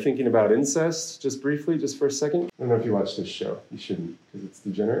advance, by thinking about incest, just briefly, just for a second. I don't know if you watch this show. You shouldn't, because it's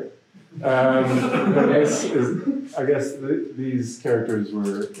degenerate. But I guess these characters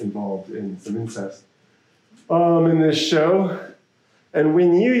were involved in some incest in this show. And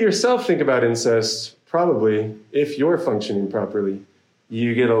when you yourself think about incest, probably, if you're functioning properly,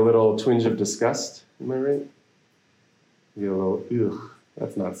 you get a little twinge of disgust. Am I right? You get a little, ugh,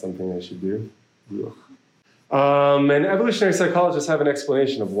 that's not something I should do. Ugh. And evolutionary psychologists have an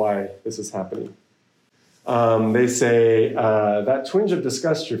explanation of why this is happening. They say that twinge of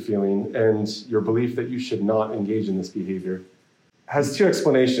disgust you're feeling and your belief that you should not engage in this behavior has two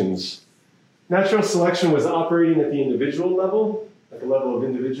explanations. Natural selection was operating at the individual level, at the level of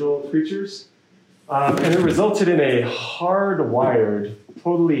individual creatures, and it resulted in a hardwired,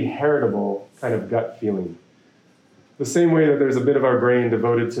 totally heritable kind of gut feeling. The same way that there's a bit of our brain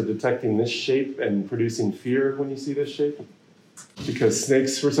devoted to detecting this shape and producing fear when you see this shape, because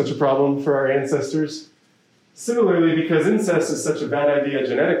snakes were such a problem for our ancestors. Similarly, because incest is such a bad idea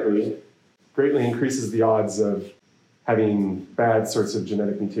genetically, greatly increases the odds of having bad sorts of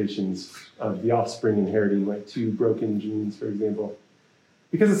genetic mutations of the offspring inheriting like two broken genes, for example.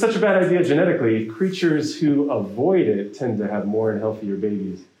 Because it's such a bad idea genetically, creatures who avoid it tend to have more and healthier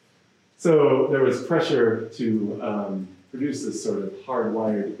babies. So there was pressure to produce this sort of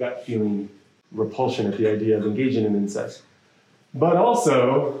hardwired gut feeling repulsion at the idea of engaging in incest. But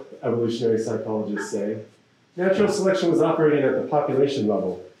also, evolutionary psychologists say, natural selection was operating at the population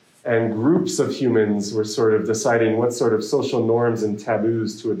level, and groups of humans were sort of deciding what sort of social norms and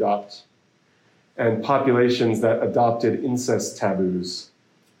taboos to adopt. And populations that adopted incest taboos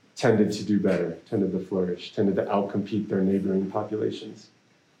tended to do better, tended to flourish, tended to outcompete their neighboring populations.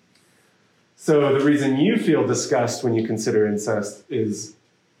 So the reason you feel disgust when you consider incest is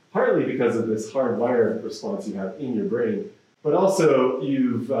partly because of this hardwired response you have in your brain, but also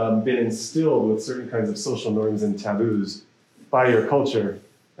you've been instilled with certain kinds of social norms and taboos by your culture,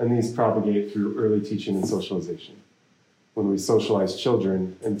 and these propagate through early teaching and socialization. When we socialize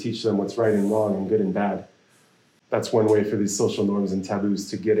children and teach them what's right and wrong and good and bad, that's one way for these social norms and taboos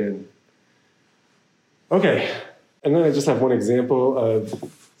to get in. Okay, and then I just have one example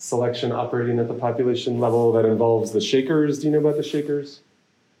of selection operating at the population level that involves the Shakers. Do you know about the Shakers?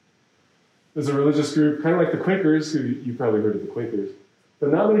 There's a religious group, kind of like the Quakers, who you probably heard of the Quakers, but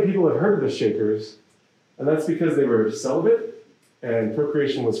not many people have heard of the Shakers, and that's because they were celibate and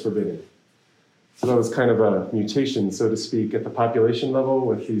procreation was forbidden. So that was kind of a mutation, so to speak, at the population level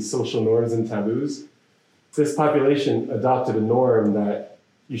with these social norms and taboos. This population adopted a norm that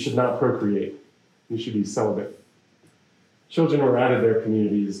you should not procreate. You should be celibate. Children were out of their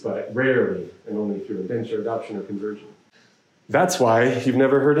communities, but rarely, and only through indenture, adoption, or conversion. That's why you've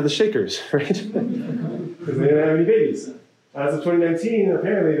never heard of the Shakers, right? Because they didn't have any babies. As of 2019,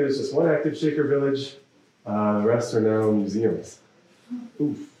 apparently there's just one active Shaker village. The rest are now museums.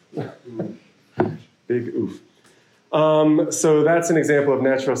 Oof. Big oof. So that's an example of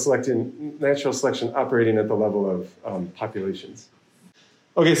natural selection operating at the level of populations.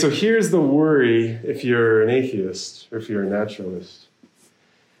 Okay, so here's the worry if you're an atheist or if you're a naturalist.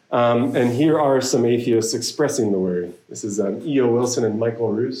 And here are some atheists expressing the worry. This is E.O. Wilson and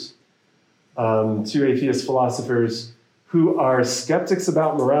Michael Ruse, two atheist philosophers who are skeptics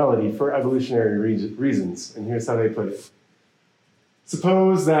about morality for evolutionary reasons. And here's how they put it.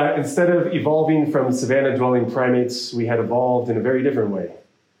 Suppose that instead of evolving from savanna-dwelling primates, we had evolved in a very different way.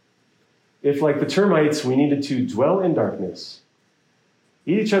 If, like the termites, we needed to dwell in darkness,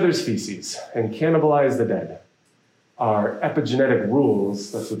 eat each other's feces, and cannibalize the dead, our epigenetic rules,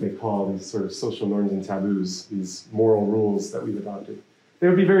 that's what they call these sort of social norms and taboos, these moral rules that we've adopted, they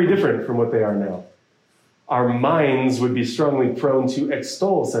would be very different from what they are now. Our minds would be strongly prone to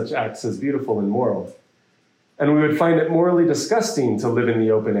extol such acts as beautiful and moral. And we would find it morally disgusting to live in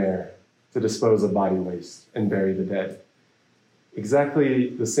the open air, to dispose of body waste and bury the dead. Exactly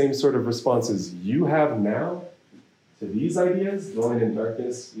the same sort of responses you have now to these ideas, dwelling in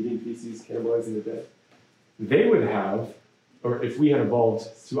darkness, eating feces, cannibalizing the dead, they would have, or if we had evolved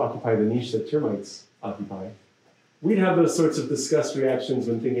to occupy the niche that termites occupy, we'd have those sorts of disgust reactions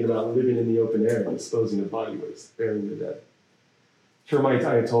when thinking about living in the open air, disposing of body waste, burying the dead. Termite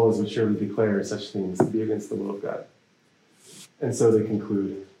ayatollahs would surely declare such things to be against the will of God. And so they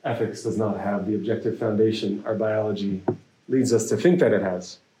conclude, ethics does not have the objective foundation our biology leads us to think that it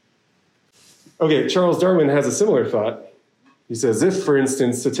has. Okay, Charles Darwin has a similar thought. He says, if, for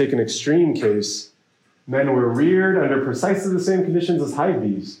instance, to take an extreme case, men were reared under precisely the same conditions as hive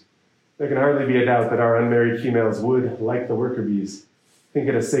bees, there can hardly be a doubt that our unmarried females would, like the worker bees, think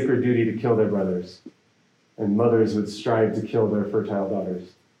it a sacred duty to kill their brothers. And mothers would strive to kill their fertile daughters,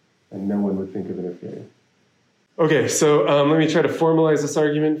 and no one would think of interfering. Okay, so let me try to formalize this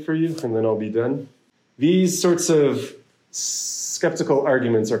argument for you, and then I'll be done. These sorts of skeptical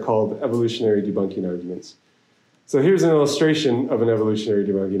arguments are called evolutionary debunking arguments. So here's an illustration of an evolutionary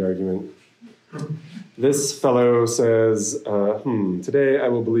debunking argument. This fellow says, today I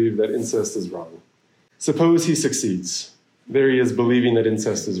will believe that incest is wrong. Suppose he succeeds. There he is believing that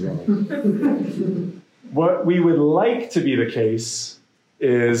incest is wrong. What we would like to be the case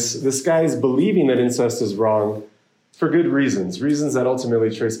is this guy's believing that incest is wrong for good reasons, reasons that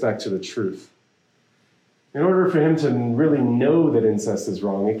ultimately trace back to the truth. In order for him to really know that incest is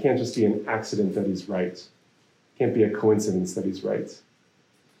wrong, it can't just be an accident that he's right. It can't be a coincidence that he's right.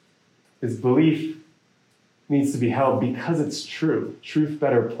 His belief needs to be held because it's true. Truth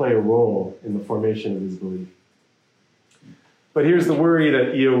better play a role in the formation of his belief. But here's the worry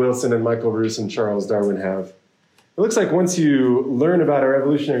that E.O. Wilson and Michael Ruse and Charles Darwin have. It looks like once you learn about our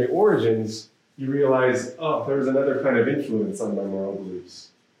evolutionary origins, you realize, oh, there's another kind of influence on my moral beliefs.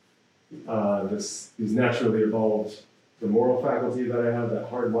 These naturally evolved, the moral faculty that I have,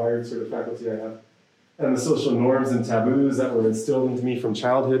 that hardwired sort of faculty I have, and the social norms and taboos that were instilled into me from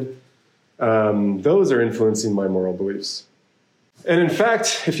childhood, those are influencing my moral beliefs. And in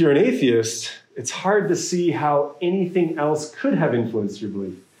fact, if you're an atheist, it's hard to see how anything else could have influenced your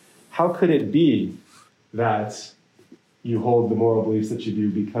belief. How could it be that you hold the moral beliefs that you do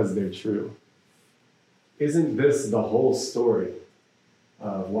because they're true? Isn't this the whole story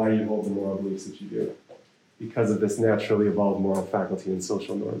of why you hold the moral beliefs that you do? Because of this naturally evolved moral faculty and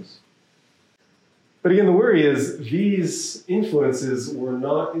social norms. But again, the worry is these influences were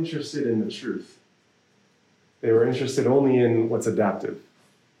not interested in the truth. They were interested only in what's adaptive.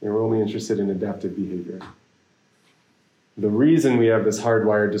 They were only interested in adaptive behavior. The reason we have this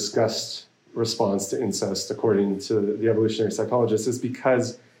hardwired disgust response to incest, according to the evolutionary psychologists, is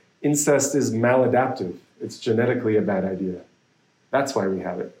because incest is maladaptive. It's genetically a bad idea. That's why we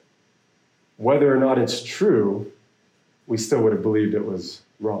have it. Whether or not it's true, we still would have believed it was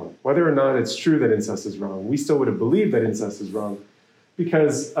wrong. Whether or not it's true that incest is wrong, we still would have believed that incest is wrong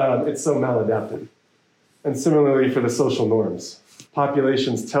because it's so maladaptive. And similarly for the social norms.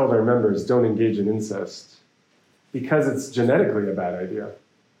 Populations tell their members don't engage in incest because it's genetically a bad idea,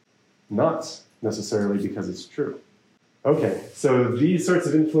 not necessarily because it's true. Okay, so these sorts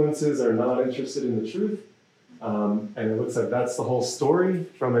of influences are not interested in the truth, and it looks like that's the whole story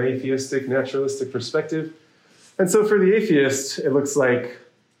from an atheistic, naturalistic perspective. And so for the atheist, it looks like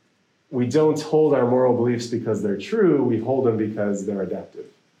we don't hold our moral beliefs because they're true, we hold them because they're adaptive.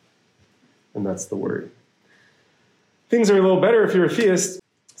 And that's the worry. things are a little better if you're a theist.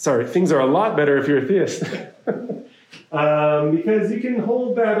 Sorry, things are a lot better if you're a theist. Because you can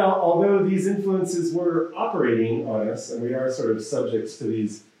hold that although these influences were operating on us, and we are sort of subjects to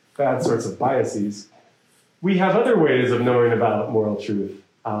these bad sorts of biases, we have other ways of knowing about moral truth.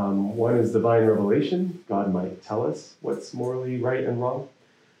 One is divine revelation. God might tell us what's morally right and wrong.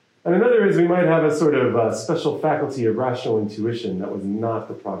 And another is we might have a sort of special faculty of rational intuition that was not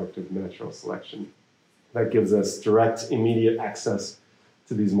the product of natural selection. That gives us direct, immediate access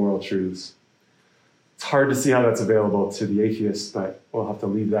to these moral truths. It's hard to see how that's available to the atheist, but we'll have to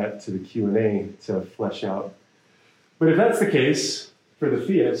leave that to the Q&A to flesh out. But if that's the case for the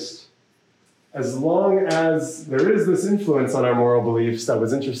theist, as long as there is this influence on our moral beliefs that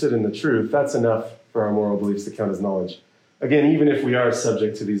was interested in the truth, that's enough for our moral beliefs to count as knowledge. Again, even if we are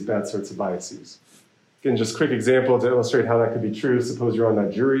subject to these bad sorts of biases. Again, just a quick example to illustrate how that could be true. Suppose you're on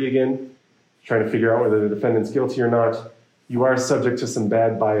that jury again, trying to figure out whether the defendant's guilty or not. You are subject to some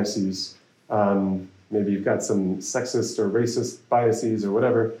bad biases. Maybe you've got some sexist or racist biases or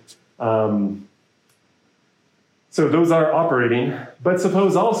whatever. So those are operating. But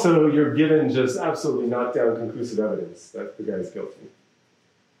suppose also you're given just absolutely knockdown conclusive evidence that the guy's guilty.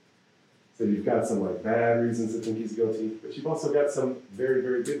 So you've got some like bad reasons to think he's guilty, but you've also got some very,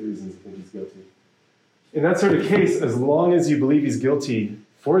 very good reasons to think he's guilty. In that sort of case, as long as you believe he's guilty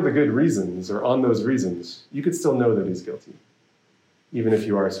for the good reasons or on those reasons, you could still know that he's guilty, even if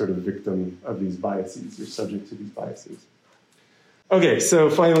you are sort of a victim of these biases, you're subject to these biases. Okay, so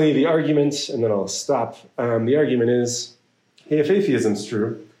finally the argument, and then I'll stop. The argument is, hey, if atheism's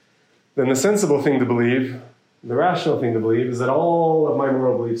true, then the sensible thing to believe, the rational thing to believe, is that all of my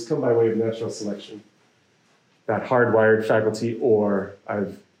moral beliefs come by way of natural selection. That hardwired faculty, or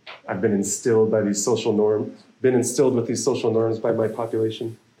I've been instilled by these social norms, been instilled with these social norms by my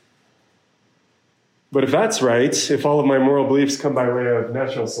population. But if that's right, if all of my moral beliefs come by way of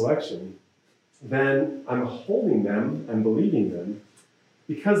natural selection, then I'm holding them and believing them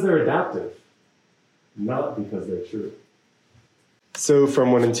because they're adaptive, not because they're true. So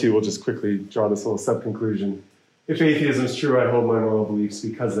from 1 and 2, we'll just quickly draw this little sub-conclusion. If atheism is true, I hold my moral beliefs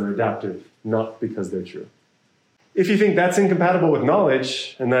because they're adaptive, not because they're true. If you think that's incompatible with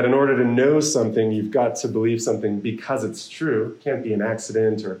knowledge, and that in order to know something, you've got to believe something because it's true, it can't be an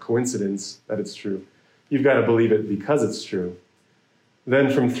accident or a coincidence that it's true, you've got to believe it because it's true,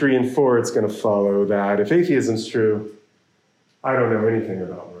 then from 3 and 4, it's going to follow that if atheism's true, I don't know anything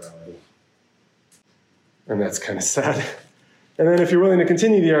about morality. And that's kind of sad. And then if you're willing to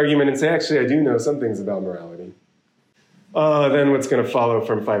continue the argument and say, actually, I do know some things about morality, then what's going to follow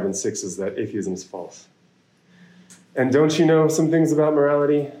from 5 and 6 is that atheism's false. And don't you know some things about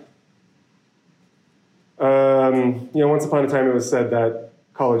morality? Once upon a time it was said that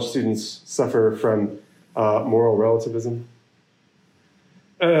college students suffer from moral relativism.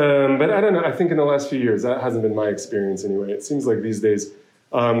 But I don't know, I think in the last few years, that hasn't been my experience anyway. It seems like these days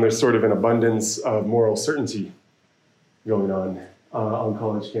there's sort of an abundance of moral certainty going on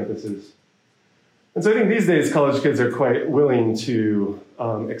college campuses. And so I think these days college kids are quite willing to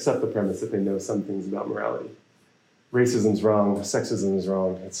accept the premise that they know some things about morality. Racism's wrong, sexism is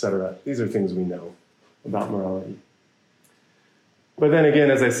wrong, etc. These are things we know about morality. But then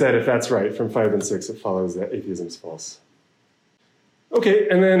again, as I said, if that's right, from 5 and 6, it follows that atheism's false. Okay,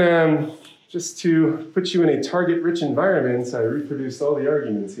 and then just to put you in a target-rich environment, I reproduced all the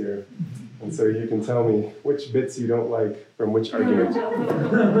arguments here. And so you can tell me which bits you don't like from which argument.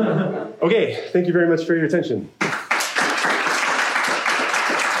 Okay, thank you very much for your attention.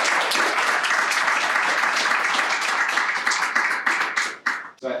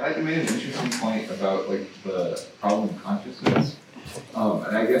 So I thought you made an interesting point about the problem of consciousness.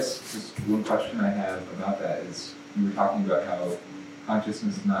 And I guess just one question I have about that is you were talking about how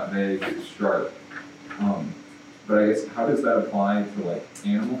consciousness is not vague, it's sharp. But I guess how does that apply to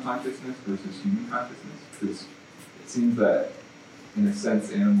animal consciousness versus human consciousness? Because it seems that in a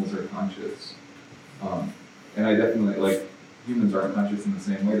sense animals are conscious. And I definitely humans aren't conscious in the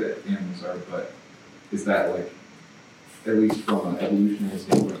same way that animals are, but is that at least from an evolutionary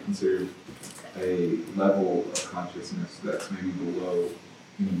standpoint considered a level of consciousness that's maybe below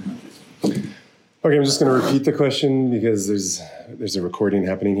human consciousness? Okay, I'm just going to repeat the question because there's a recording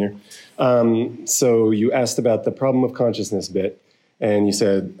happening here. So you asked about the problem of consciousness bit, and you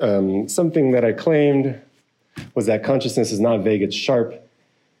said something that I claimed was that consciousness is not vague, it's sharp.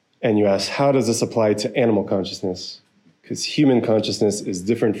 And you asked, how does this apply to animal consciousness? Because human consciousness is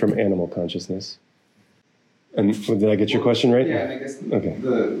different from animal consciousness. And did I get your question right? Yeah, and I guess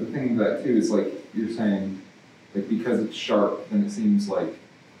the thing with that too is you're saying because it's sharp, then it seems like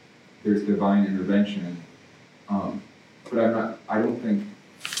there's divine intervention. but I don't think,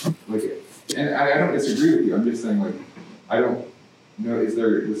 like, and I don't disagree with you, I'm just saying, like, I don't know, is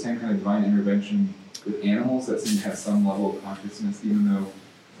there the same kind of divine intervention with animals that seem to have some level of consciousness, even though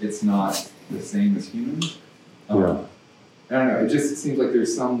it's not the same as humans? Yeah. I don't know, it just seems like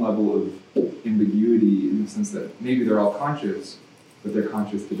there's some level of ambiguity in the sense that maybe they're all conscious, but they're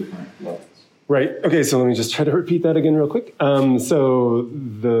conscious to different levels. Right. Okay, so let me just try to repeat that again real quick. So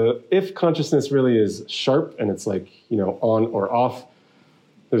if consciousness really is sharp and it's like, on or off,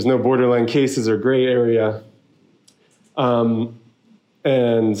 there's no borderline cases or gray area.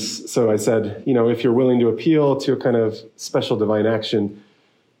 And so I said, if you're willing to appeal to a kind of special divine action,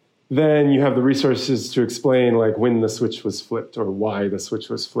 then you have the resources to explain like when the switch was flipped or why the switch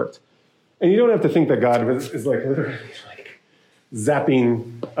was flipped. And you don't have to think that God is like literally like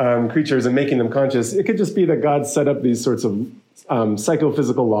zapping creatures and making them conscious. It could just be that God set up these sorts of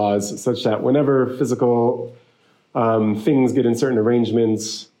psychophysical laws such that whenever physical things get in certain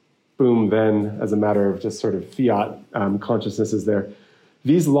arrangements, boom, then as a matter of just sort of fiat, consciousness is there.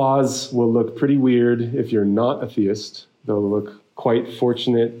 These laws will look pretty weird if you're not a theist. They'll look quite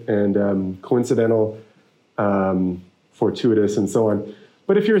fortunate and coincidental, fortuitous, and so on.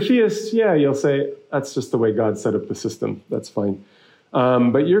 But if you're a theist, yeah, you'll say, that's just the way God set up the system. That's fine.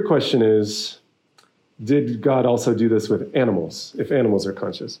 But your question is, did God also do this with animals, if animals are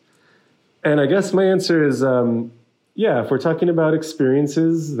conscious? And I guess my answer is, yeah, if we're talking about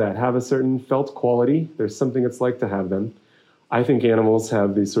experiences that have a certain felt quality, there's something it's like to have them. I think animals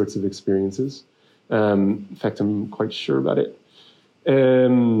have these sorts of experiences. In fact, I'm quite sure about it.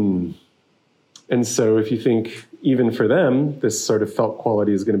 And so if you think even for them, this sort of felt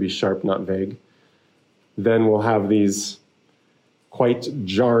quality is going to be sharp, not vague, then we'll have these quite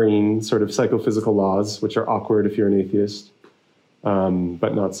jarring sort of psychophysical laws, which are awkward if you're an atheist,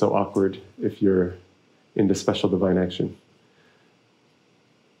 but not so awkward if you're into special divine action.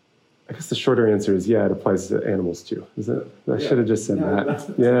 I guess the shorter answer is, yeah, it applies to animals too. I should have just said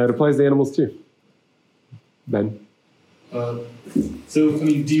that. Yeah, it applies to animals too. Ben? So, I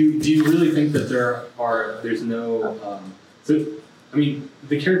mean, do you really think that there's no,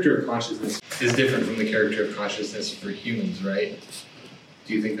 the character of consciousness is different from the character of consciousness for humans, right?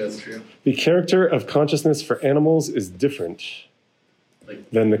 Do you think that's true? The character of consciousness for animals is different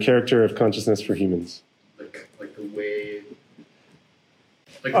than the character of consciousness for humans. Like the way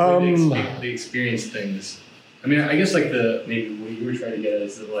they experience things. I mean, I guess maybe what you were trying to get at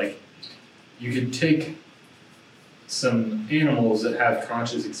is that you could take some animals that have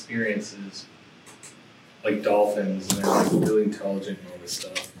conscious experiences, like dolphins, and they're really intelligent and all this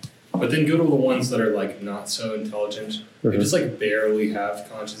stuff. But then go to the ones that are not so intelligent. They just barely have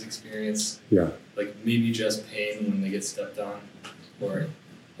conscious experience. Yeah. Maybe just pain when they get stepped on, or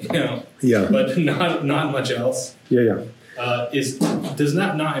Yeah. But not much else. Yeah. Does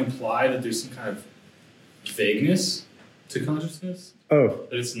that not imply that there's some kind of vagueness to consciousness? Oh.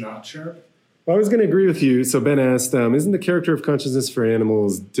 That it's not sharp? Well, I was going to agree with you. So Ben asked, isn't the character of consciousness for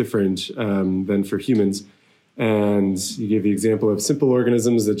animals different than for humans? And you gave the example of simple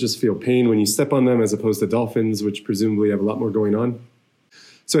organisms that just feel pain when you step on them, as opposed to dolphins, which presumably have a lot more going on.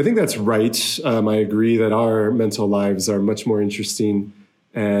 So I think that's right. I agree that our mental lives are much more interesting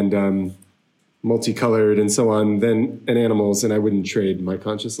and multicolored and so on than an animal's, and I wouldn't trade my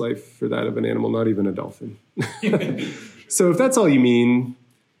conscious life for that of an animal, not even a dolphin. So if that's all you mean,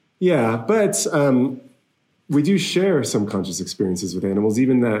 yeah, but we do share some conscious experiences with animals.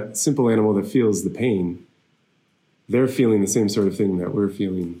 Even that simple animal that feels the pain, they're feeling the same sort of thing that we're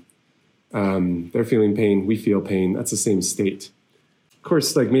feeling. They're feeling pain, we feel pain. That's the same state. Of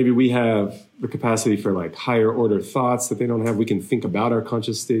course, maybe we have the capacity for higher order thoughts that they don't have. We can think about our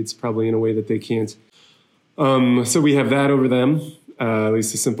conscious states probably in a way that they can't. So we have that over them, at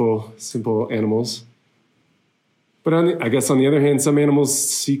least the simple animals. But I guess on the other hand, some animals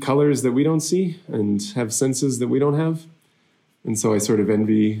see colors that we don't see and have senses that we don't have. And so I sort of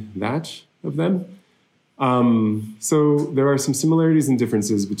envy that of them. So there are some similarities and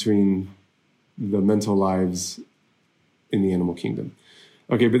differences between the mental lives in the animal kingdom.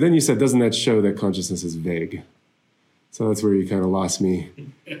 Okay, but then you said, doesn't that show that consciousness is vague? So that's where you kind of lost me.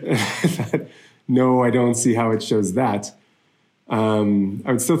 No, I don't see how it shows that. I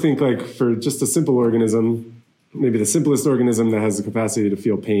would still think for just a simple organism, maybe the simplest organism that has the capacity to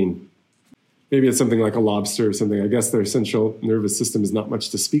feel pain. Maybe it's something like a lobster or something. I guess their central nervous system is not much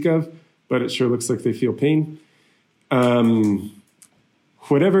to speak of, but it sure looks like they feel pain.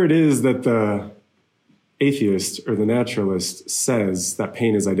 Whatever it is that the atheist or the naturalist says that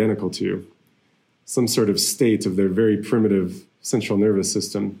pain is identical to, some sort of state of their very primitive central nervous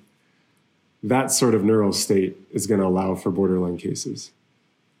system, that sort of neural state is going to allow for borderline cases.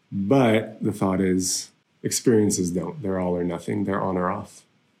 But the thought is experiences don't. They're all or nothing. They're on or off.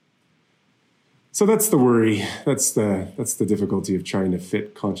 So that's the worry. That's the difficulty of trying to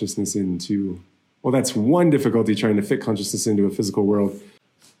fit consciousness into, well, that's one difficulty, trying to fit consciousness into a physical world.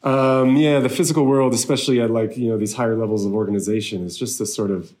 The physical world, especially at these higher levels of organization, is just this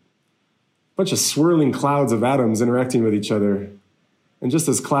sort of bunch of swirling clouds of atoms interacting with each other. And just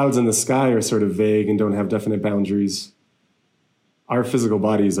as clouds in the sky are sort of vague and don't have definite boundaries, our physical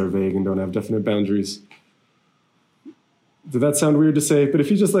bodies are vague and don't have definite boundaries. Did that sound weird to say? But if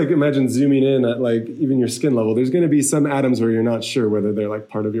you just imagine zooming in at even your skin level, there's going to be some atoms where you're not sure whether they're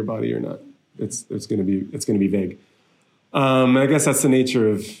part of your body or not. It's going to be vague. I guess that's the nature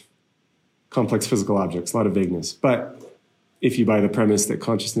of complex physical objects, a lot of vagueness. But if you buy the premise that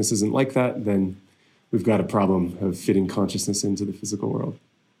consciousness isn't like that, then we've got a problem of fitting consciousness into the physical world.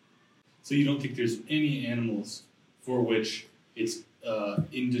 So you don't think there's any animals for which it's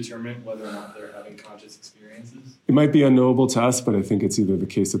indeterminate whether or not they're having conscious experiences? It might be unknowable to us, but I think it's either the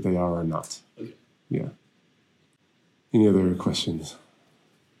case that they are or not. Okay. Yeah. Any other questions?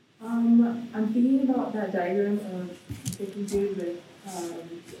 I'm thinking about that diagram of thinking through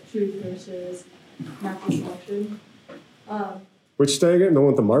with truth versus natural selection. Which diagram? The one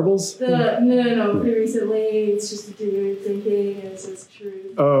with the marbles? No. Pretty recently, it's just a dude thinking, and it says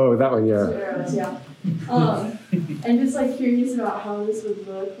truth. Oh, that one, yeah. Two arrows, yeah. And just curious about how this would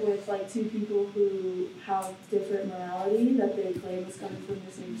look with two people who have different morality that they claim is coming from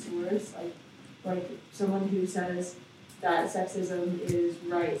the same source. Like someone who says that sexism is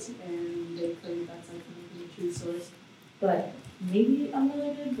right, and they claim that's coming from the true source. But maybe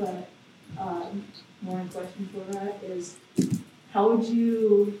unrelated, but more in question for that is, how would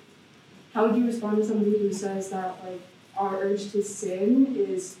you respond to somebody who says that our urge to sin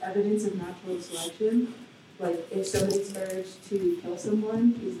is evidence of natural selection? If somebody's urge to kill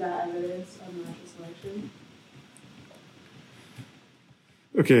someone, is that evidence of natural selection?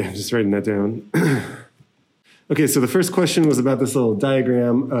 Okay, I'm just writing that down. Okay, so the first question was about this little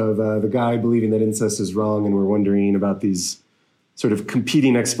diagram of the guy believing that incest is wrong, and we're wondering about these sort of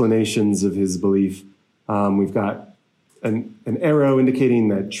competing explanations of his belief. We've got an arrow indicating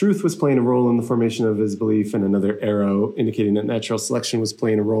that truth was playing a role in the formation of his belief, and another arrow indicating that natural selection was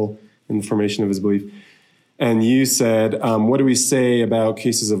playing a role in the formation of his belief. And you said, what do we say about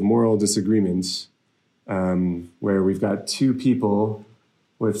cases of moral disagreements, where we've got two people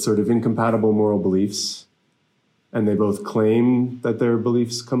with sort of incompatible moral beliefs, and they both claim that their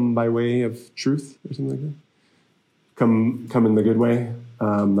beliefs come by way of truth or something like that? Come in the good way,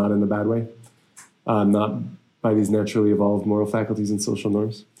 not in the bad way, not by these naturally evolved moral faculties and social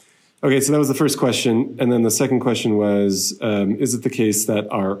norms. Okay, so that was the first question. And then the second question was, is it the case that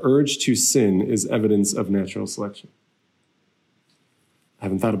our urge to sin is evidence of natural selection? I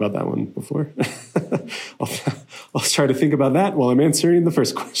haven't thought about that one before. I'll try to think about that while I'm answering the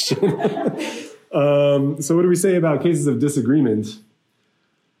first question. So what do we say about cases of disagreement?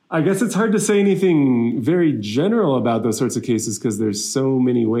 I guess it's hard to say anything very general about those sorts of cases because there's so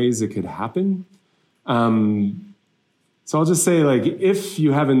many ways it could happen. So I'll just say, if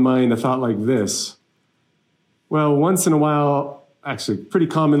you have in mind a thought like this, well, once in a while, actually pretty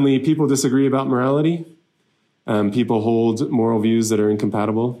commonly, people disagree about morality. People hold moral views that are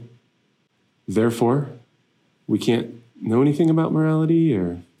incompatible. Therefore, we can't know anything about morality,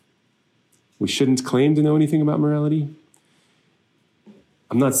 or we shouldn't claim to know anything about morality.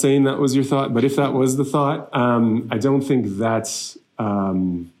 I'm not saying that was your thought, but if that was the thought, I don't think that's a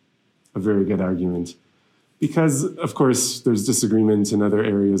very good argument. Because, of course, there's disagreement in other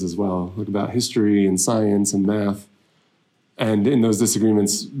areas as well, like about history and science and math. And in those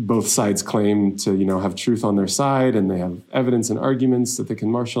disagreements, both sides claim to, have truth on their side, and they have evidence and arguments that they can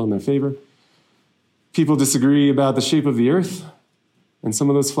marshal in their favor. People disagree about the shape of the earth, and some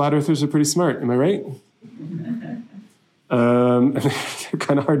of those flat earthers are pretty smart. Am I right? They're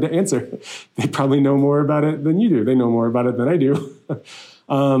kind of hard to answer. They probably know more about it than you do. They know more about it than I do.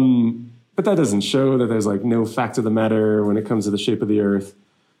 But that doesn't show that there's no fact of the matter when it comes to the shape of the earth,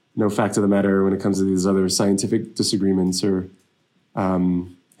 no fact of the matter when it comes to these other scientific disagreements or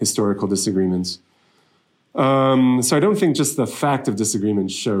historical disagreements. So I don't think just the fact of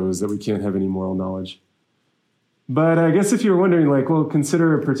disagreement shows that we can't have any moral knowledge. But I guess if you were wondering,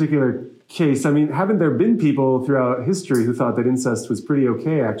 consider a particular case. I mean, haven't there been people throughout history who thought that incest was pretty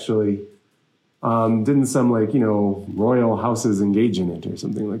okay, actually? Didn't some, royal houses engage in it or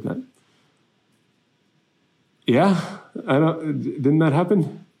something like that? Yeah, didn't that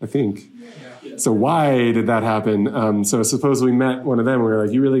happen? I think. Yeah. So why did that happen? So suppose we met one of them, and we were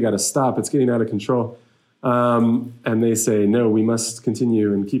like, you really got to stop. It's getting out of control. And they say, no, we must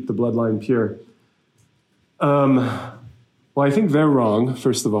continue and keep the bloodline pure. Well, I think they're wrong,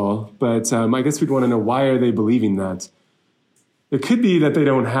 first of all, but I guess we'd want to know, why are they believing that? It could be that they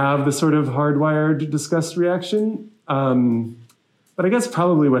don't have the sort of hardwired disgust reaction. But I guess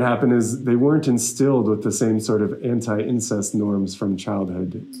probably what happened is they weren't instilled with the same sort of anti-incest norms from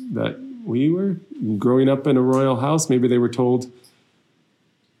childhood that we were. Growing up in a royal house, maybe they were told,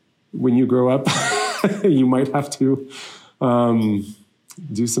 when you grow up, you might have to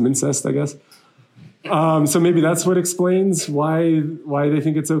do some incest, I guess. So maybe that's what explains why they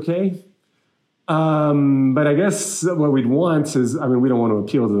think it's okay. But I guess what we'd want is, we don't want to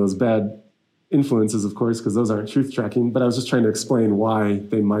appeal to those bad influences, of course, because those aren't truth tracking, but I was just trying to explain why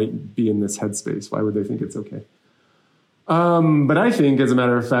they might be in this headspace. Why would they think it's okay? But I think, as a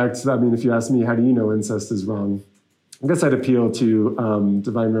matter of fact, if you ask me, how do you know incest is wrong? I guess I'd appeal to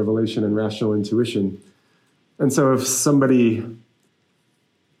divine revelation and rational intuition. And so if somebody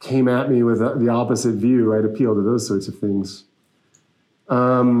came at me with the opposite view, I'd appeal to those sorts of things.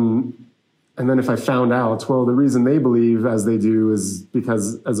 And then if I found out, well, the reason they believe as they do is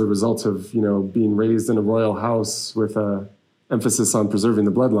because as a result of, being raised in a royal house with an emphasis on preserving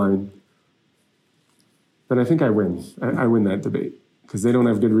the bloodline, then I think I win. I win that debate because they don't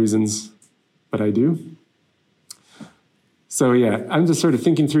have good reasons, but I do. So yeah, I'm just sort of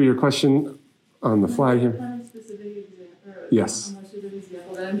thinking through your question on the fly here. Kind of specific example. Yes. A much of an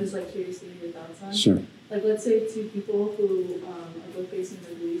example that I'm just curious to hear your thoughts on. Sure. Let's say two people who are both basing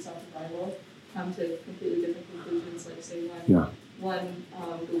their beliefs off the Bible come to completely different conclusions. Like say one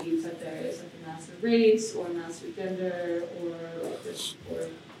believes that there is a master race or master gender or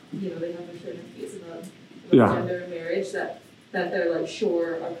they have a certain views about gender and marriage that they're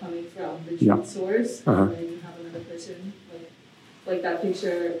sure are coming from the truth source. Uh-huh. And then you have another person like that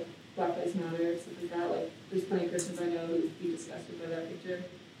picture, Black Lives Matter, stuff like that. There's plenty of Christians I know who would be disgusted by that picture.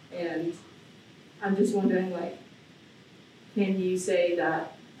 And I'm just wondering, can you say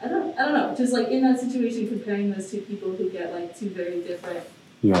that, I don't know, just in that situation, comparing those two people who get two very different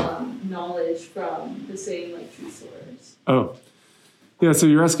knowledge from the same truth source. Oh, yeah, so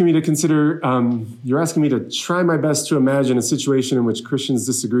you're asking me to consider, you're asking me to try my best to imagine a situation in which Christians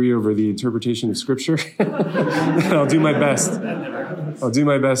disagree over the interpretation of Scripture. I'll do my best. I'll do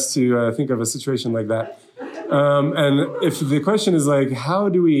my best to think of a situation like that. And if the question is how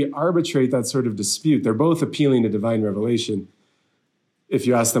do we arbitrate that sort of dispute? They're both appealing to divine revelation. If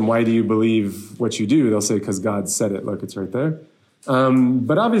you ask them, why do you believe what you do? They'll say, because God said it. Look, it's right there.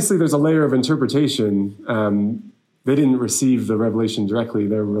 But obviously there's a layer of interpretation. They didn't receive the revelation directly.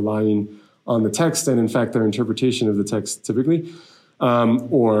 They're relying on the text and, in fact, their interpretation of the text typically,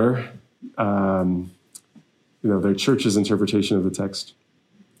 or their church's interpretation of the text.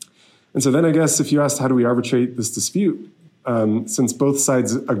 And so then I guess if you asked how do we arbitrate this dispute, since both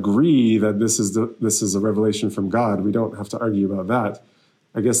sides agree that this is a revelation from God, we don't have to argue about that.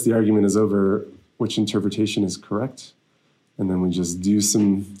 I guess the argument is over which interpretation is correct. And then we just do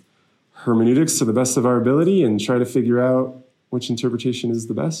some hermeneutics to the best of our ability and try to figure out which interpretation is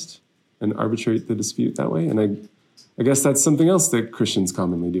the best and arbitrate the dispute that way. And I guess that's something else that Christians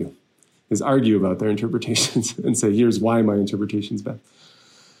commonly do, is argue about their interpretations and say, here's why my interpretation's best.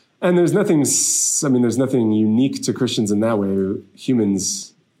 And there's nothing unique to Christians in that way.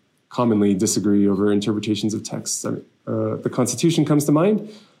 Humans commonly disagree over interpretations of texts. The Constitution comes to mind.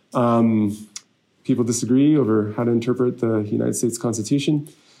 People disagree over how to interpret the United States Constitution.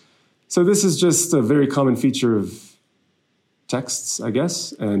 So this is just a very common feature of texts, I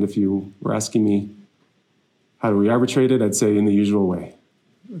guess. And if you were asking me, how do we arbitrate it? I'd say in the usual way.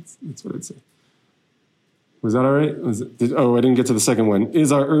 That's what I'd say. Was that all right? I didn't get to the second one.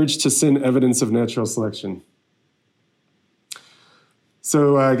 Is our urge to sin evidence of natural selection?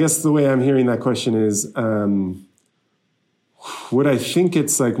 So I guess the way I'm hearing that question is, would I think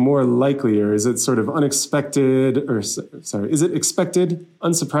it's more likely, or is it sort of unexpected, is it expected,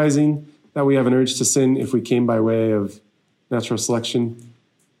 unsurprising that we have an urge to sin if we came by way of natural selection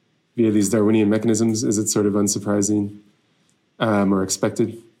via these Darwinian mechanisms? Is it sort of unsurprising or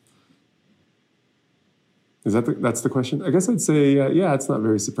expected? That's the question? I guess I'd say, it's not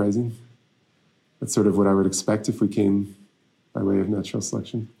very surprising. That's sort of what I would expect if we came by way of natural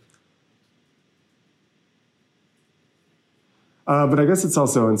selection. But I guess it's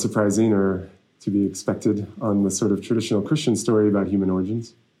also unsurprising or to be expected on the sort of traditional Christian story about human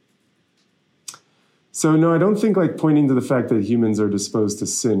origins. So no, I don't think pointing to the fact that humans are disposed to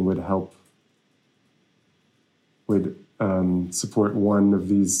sin would help, would support one of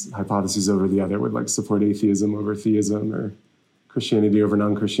these hypotheses over the other, would like support atheism over theism or Christianity over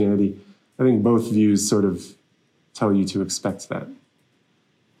non-Christianity. I think both views sort of tell you to expect that,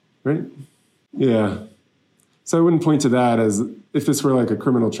 right? Yeah. So I wouldn't point to that as, if this were like a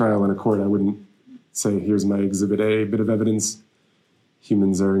criminal trial in a court, I wouldn't say, here's my exhibit A, bit of evidence.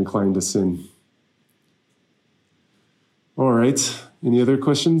 Humans are inclined to sin. All right. Any other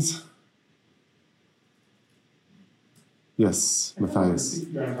questions? Yes, Matthias.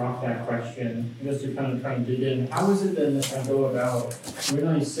 Back off that question, I guess you're kind of trying to dig in. How is it then that I go about, when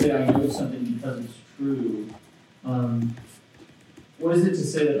I say I know something because it's true, what is it to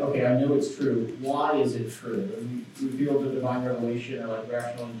say that, okay, I know it's true, why is it true? We feel the divine revelation or like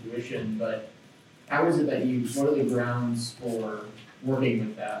rational intuition, but how is it that what are the grounds for working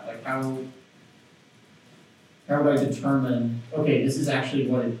with that? Like how do I determine, okay, this is actually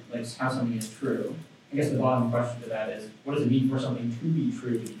how something is true? I guess the bottom question to that is, what does it mean for something to be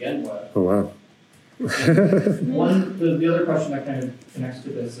true to begin with? Oh, wow. The other question that kind of connects to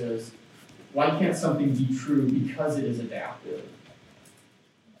this is, why can't something be true because it is adaptive?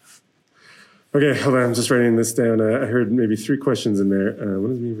 Okay, hold on, I'm just writing this down. I heard maybe 3 questions in there. What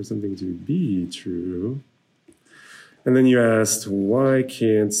does it mean for something to be true? And then you asked, why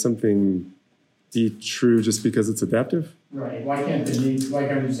can't something be true just because it's adaptive? Right. Why can't we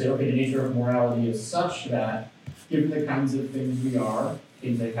say, okay, the nature of morality is such that, given the kinds of things we are,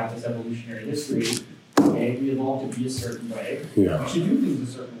 things that have this evolutionary history, okay, we evolved to be a certain way. Yeah. We should do things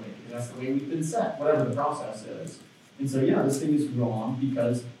a certain way because that's the way we've been set, whatever the process is. And so, yeah, this thing is wrong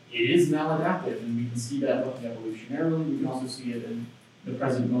because it is maladaptive, and we can see that looking evolutionarily. We can also see it in the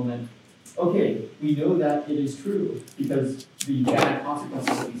present moment. Okay, we know that it is true because the bad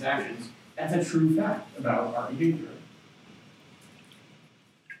consequences of these actions, that's a true fact about our behavior.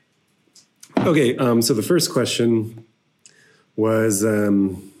 Okay, so the first question was,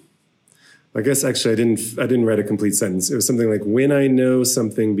 I guess actually I didn't write a complete sentence. It was something like, when I know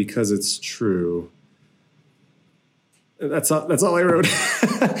something because it's true. That's all I wrote.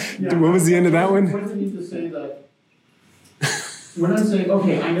 Yeah. What was the end of that one? What does it mean to say that? When I'm saying,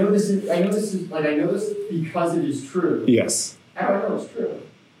 okay, I know this because it is true. Yes. How do I know it's true?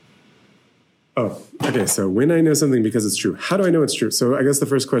 Oh, okay, so when I know something because it's true, how do I know it's true? So I guess the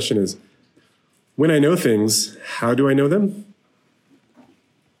first question is, when I know things, how do I know them?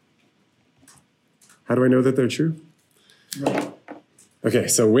 How do I know that they're true? Right. Okay,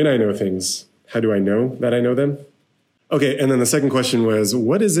 so when I know things, how do I know that I know them? Okay, and then the second question was,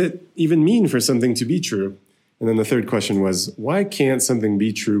 what does it even mean for something to be true? And then the third question was, why can't something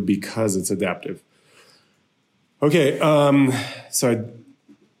be true because it's adaptive? Okay, so I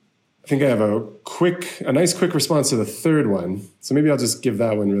think I have a nice quick response to the third one. So maybe I'll just give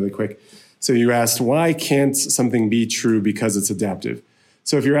that one really quick. So you asked, why can't something be true because it's adaptive?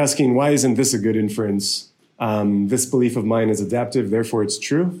 So if you're asking, why isn't this a good inference? This belief of mine is adaptive, therefore it's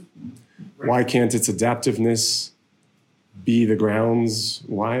true. Why can't its adaptiveness be the grounds?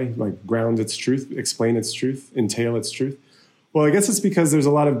 Why? Like ground its truth, explain its truth, entail its truth? Well, I guess it's because there's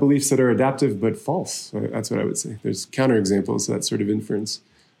a lot of beliefs that are adaptive but false. That's what I would say. There's counterexamples to that sort of inference.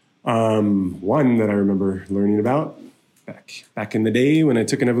 One that I remember learning about back in the day when I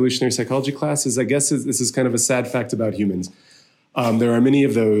took an evolutionary psychology class is, I guess this is kind of a sad fact about humans. There are many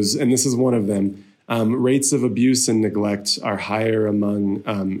of those, and this is one of them. Rates of abuse and neglect are higher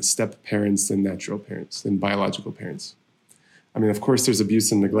among step parents than natural parents, than biological parents. I mean, of course, there's abuse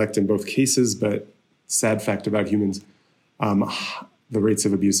and neglect in both cases, but sad fact about humans, the rates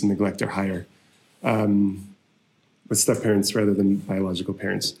of abuse and neglect are higher with step parents rather than biological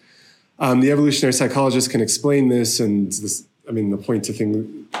parents. The evolutionary psychologist can explain this, and this, I mean, the point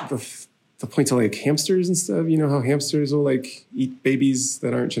to like hamsters and stuff. You know how hamsters will like eat babies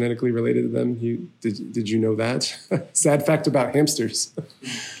that aren't genetically related to them. Did you know that? Sad fact about hamsters.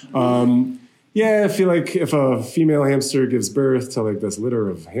 Yeah, I feel like if a female hamster gives birth to like this litter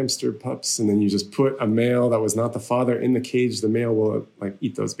of hamster pups, and then you just put a male that was not the father in the cage, the male will like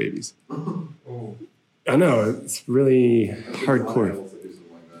eat those babies. Oh. I know, it's really hardcore.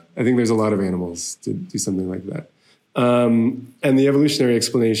 I think there's a lot of animals to do something like that. And the evolutionary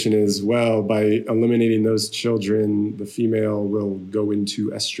explanation is, well, by eliminating those children, the female will go into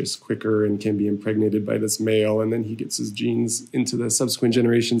estrus quicker and can be impregnated by this male, and then he gets his genes into the subsequent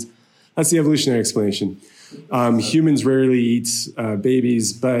generations. That's the evolutionary explanation. Humans rarely eat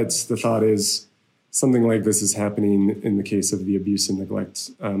babies, but the thought is something like this is happening in the case of the abuse and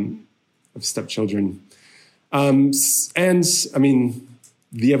neglect of stepchildren. And I mean,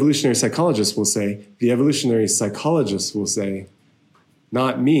 the evolutionary psychologist will say,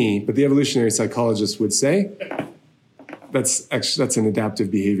 not me, but the evolutionary psychologist would say, that's an adaptive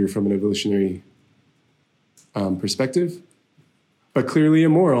behavior from an evolutionary perspective, but clearly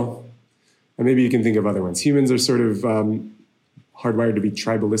immoral. And maybe you can think of other ones. Humans are sort of hardwired to be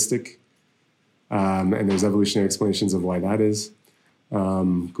tribalistic, and there's evolutionary explanations of why that is.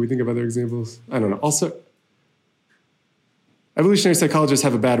 Can we think of other examples? I don't know. Also, evolutionary psychologists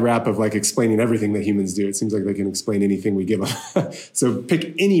have a bad rap of like explaining everything that humans do. It seems like they can explain anything we give them. So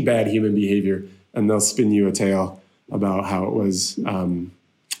pick any bad human behavior and they'll spin you a tale about how it was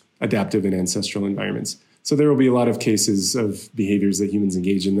adaptive in ancestral environments. So there will be a lot of cases of behaviors that humans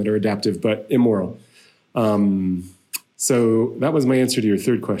engage in that are adaptive but immoral. So that was my answer to your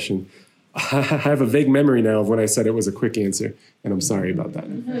third question. I have a vague memory now of when I said it was a quick answer, and I'm sorry about that.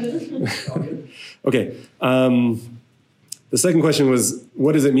 Okay. The second question was,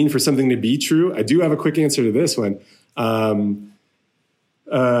 what does it mean for something to be true? I do have a quick answer to this one.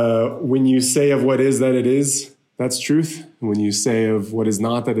 When you say of what is that it is, that's truth. When you say of what is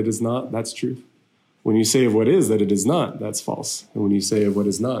not that it is not, that's truth. When you say of what is that it is not, that's false. And when you say of what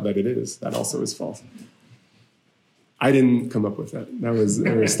is not that it is, that also is false. I didn't come up with that. That was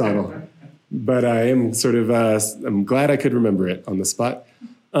Aristotle. But I am sort of, I'm glad I could remember it on the spot.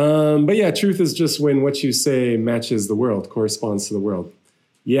 But yeah, truth is just when what you say matches the world, corresponds to the world.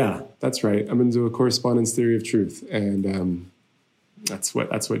 Yeah, that's right. I'm into a correspondence theory of truth. And that's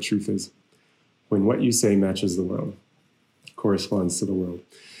what truth is. When what you say matches the world, corresponds to the world.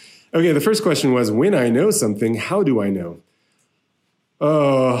 Okay, the first question was, when I know something, how do I know?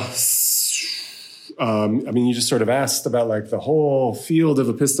 I mean, you just sort of asked about like the whole field of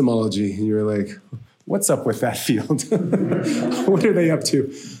epistemology, and you were like, what's up with that field? What are they up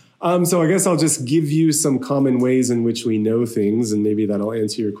to? So I guess I'll just give you some common ways in which we know things, and maybe that'll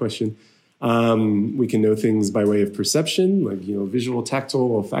answer your question. We can know things by way of perception, like, visual,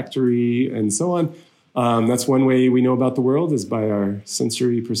 tactile, olfactory, and so on. That's one way we know about the world, is by our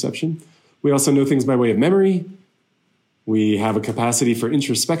sensory perception. We also know things by way of memory. We have a capacity for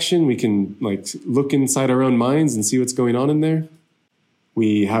introspection. We can look inside our own minds and see what's going on in there.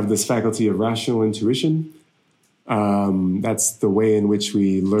 We have this faculty of rational intuition. That's the way in which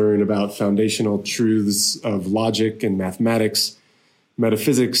we learn about foundational truths of logic and mathematics,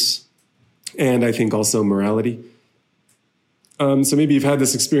 metaphysics, and I think also morality. So maybe you've had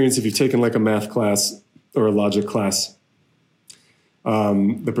this experience if you've taken like a math class or a logic class.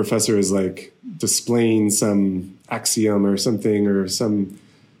 The professor is like displaying some axiom or something or some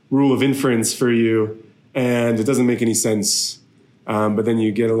rule of inference for you, and it doesn't make any sense. But then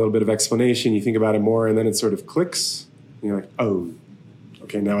you get a little bit of explanation, you think about it more, and then it sort of clicks. And you're like, oh,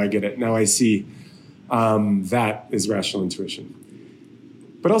 okay, now I get it. Now I see. That is rational intuition.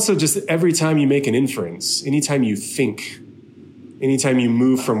 But also just every time you make an inference, anytime you think, anytime you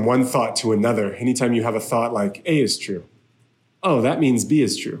move from one thought to another, anytime you have a thought like A is true, oh, that means B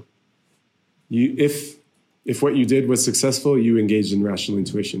is true. If what you did was successful, you engaged in rational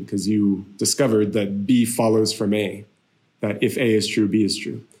intuition because you discovered that B follows from A, that if A is true, B is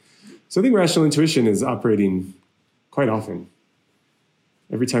true. So I think rational intuition is operating quite often.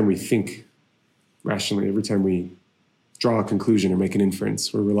 Every time we think rationally, every time we draw a conclusion or make an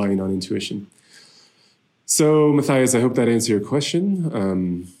inference, we're relying on intuition. So, Matthias, I hope that answered your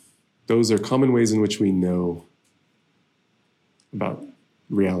question. Those are common ways in which we know about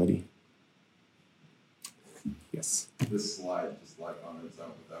reality. Yes. This slide, just like on its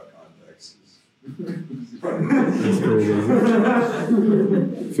own without context, is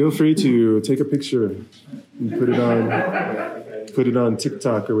Feel free to take a picture and put it on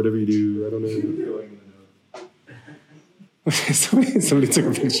TikTok or whatever you do. I don't know. Okay, somebody took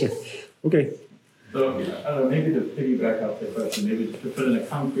a picture. Okay. So, maybe to piggyback off the question, maybe just to put in a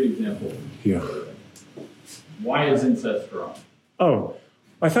concrete example. Yeah. Why is incest wrong? Oh,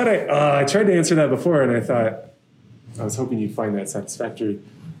 I thought I tried to answer that before, and I was hoping you'd find that satisfactory.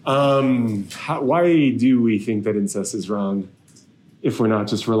 Why do we think that incest is wrong if we're not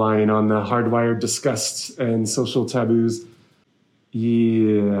just relying on the hardwired disgust and social taboos?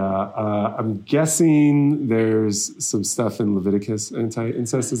 Yeah, I'm guessing there's some stuff in Leviticus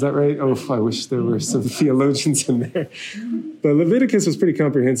anti-incest. Is that right? Oh, I wish there were some theologians in there. But Leviticus was pretty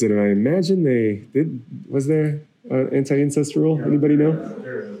comprehensive, and I imagine they did. Was there an anti-incest rule? Anybody know?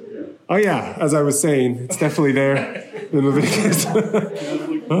 Oh yeah, as I was saying, it's definitely there in Leviticus.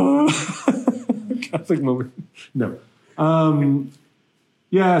 Catholic moment. No.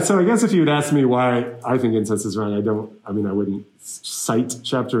 Yeah, so I guess if you had asked me why I think incest is wrong, I wouldn't cite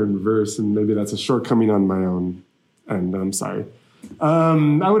chapter and verse, and maybe that's a shortcoming on my own, and I'm sorry.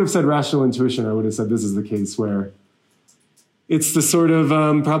 I would have said rational intuition. I would have said this is the case where It's the sort of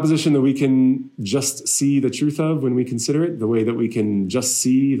proposition that we can just see the truth of when we consider it, the way that we can just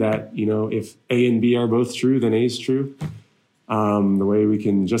see that, if A and B are both true, then A is true. The way we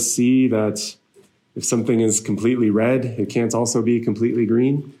can just see that if something is completely red, it can't also be completely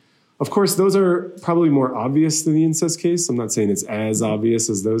green. Of course, those are probably more obvious than the incest case. I'm not saying it's as obvious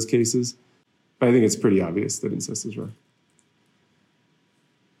as those cases, but I think it's pretty obvious that incest is wrong.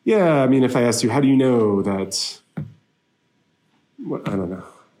 Yeah, I mean, if I asked you, how do you know that... I don't know.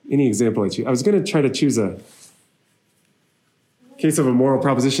 Any example I choose. I was going to try to choose a case of a moral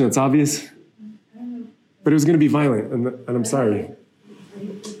proposition that's obvious, but it was going to be violent, and I'm sorry. Like,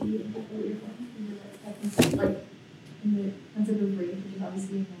 in the concept of rape, which is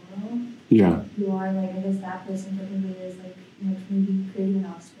obviously immoral. Yeah. You are, like, I guess that person technically is, like, maybe creating an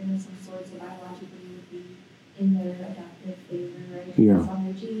offspring of some sort, so biologically would be in their adaptive favor, right? Yeah. It's on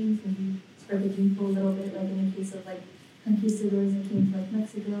their genes, maybe spread the gene pool a little bit, like in the case of, like, conquistadors that came to, like,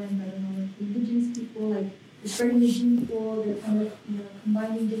 Mexico and bred all like indigenous people, like, they're spreading the gene pool, they're kind of,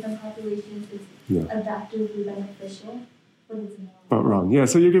 combining different populations. It's adaptively beneficial, but it's not. But wrong. Yeah,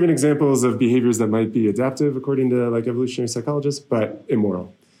 so you're giving examples of behaviors that might be adaptive, according to, like, evolutionary psychologists, but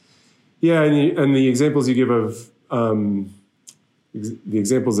immoral. Yeah, and the examples you give of, the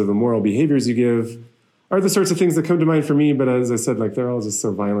examples of immoral behaviors you give are the sorts of things that come to mind for me, but as I said, like, they're all just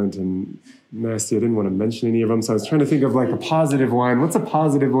so violent and nasty. I didn't want to mention any of them, so I was trying to think of, like, a positive one. What's a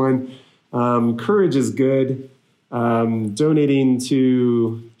positive one? Courage is good. Donating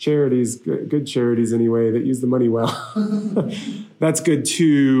to charities, good charities anyway, that use the money well. That's good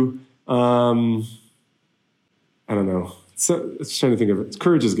too. I don't know. So I was trying to think of it.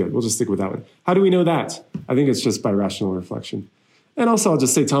 Courage is good. We'll just stick with that one. How do we know that? I think it's just by rational reflection. And also, I'll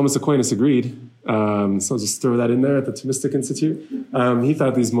just say Thomas Aquinas agreed. So I'll just throw that in there at the Thomistic Institute. He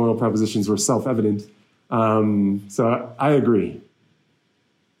thought these moral propositions were self-evident. So I agree.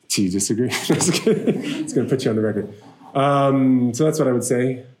 Do you disagree? It's going to put you on the record. So that's what I would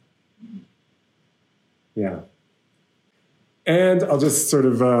say. Yeah. And I'll just sort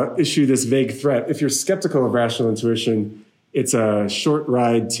of issue this vague threat. If you're skeptical of rational intuition, it's a short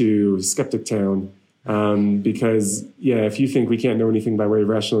ride to Skeptic Town. Because, if you think we can't know anything by way of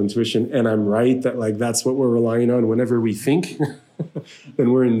rational intuition, and I'm right that, like, that's what we're relying on whenever we think,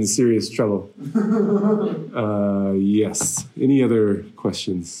 then we're in serious trouble. Yes. Any other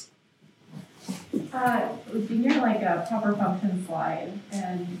questions? In your, like, a proper function slide,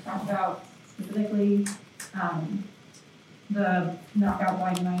 and you talked about specifically the knockout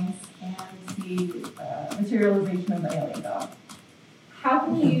blind mice and the materialization of the alien dog. How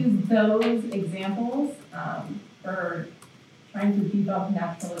can you use those examples for trying to debunk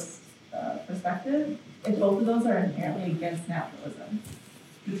naturalist perspective if both of those are inherently against naturalism?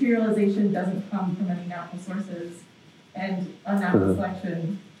 Materialization doesn't come from any natural sources, and unnatural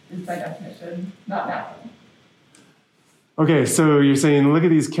selection is by definition not natural. Okay, so you're saying look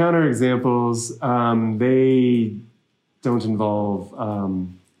at these counterexamples. They don't involve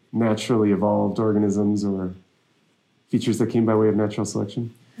naturally evolved organisms or features that came by way of natural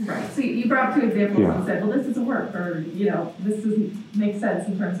selection. Right. So you brought up two examples and said, well, this doesn't work, or, this doesn't make sense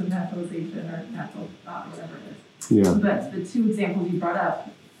in terms of naturalization or natural whatever it is. Yeah. But the two examples you brought up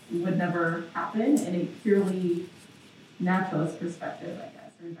would never happen in a purely naturalist perspective, I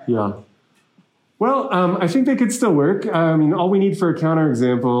guess. Yeah. Well, I think they could still work. I mean, all we need for a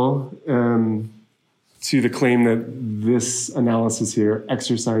counterexample to the claim that this analysis here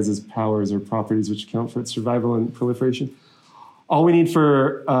exercises powers or properties which account for its survival and proliferation. All we need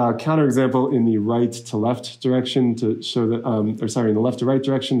for a counterexample in the right to left direction to show that, in the left to right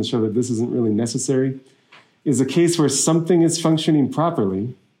direction to show that this isn't really necessary, is a case where something is functioning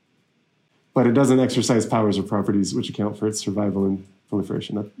properly, but it doesn't exercise powers or properties which account for its survival and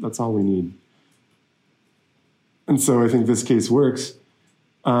proliferation. That's all we need. And so I think this case works.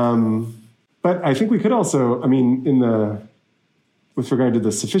 But I think we could also, with regard to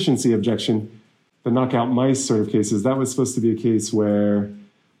the sufficiency objection, the knockout mice sort of cases, that was supposed to be a case where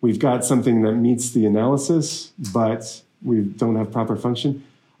we've got something that meets the analysis, but we don't have proper function.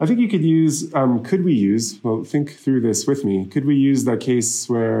 I think you could use, think through this with me. Could we use that case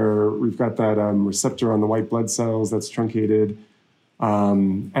where we've got that receptor on the white blood cells that's truncated,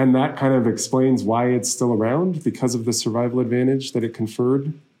 and that kind of explains why it's still around because of the survival advantage that it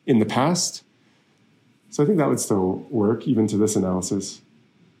conferred in the past? So I think that would still work, even to this analysis.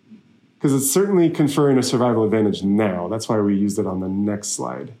 Because it's certainly conferring a survival advantage now. That's why we used it on the next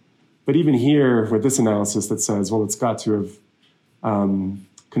slide. But even here, with this analysis that says, well, it's got to have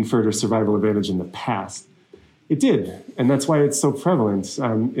conferred a survival advantage in the past. It did, and that's why it's so prevalent.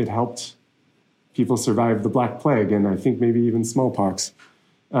 It helped people survived the Black Plague and I think maybe even smallpox.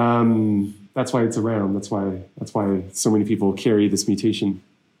 That's why it's around. That's why so many people carry this mutation.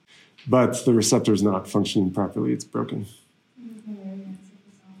 But the receptor is not functioning properly. It's broken.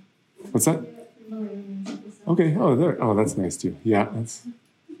 What's that? Okay. Oh, there. Oh, that's nice too. Yeah,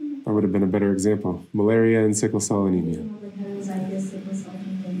 that would have been a better example. Malaria and sickle cell anemia.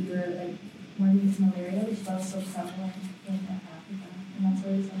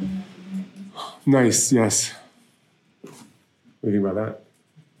 Nice. Yes. What do you think about that?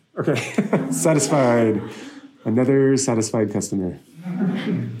 Okay. Satisfied. Another satisfied customer. I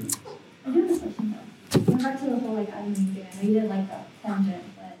do have a question though. Going back to the whole like Adam and Eve thing, I know you didn't like that tangent,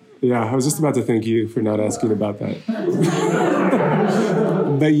 but Yeah, I was just about to thank you for not asking about that.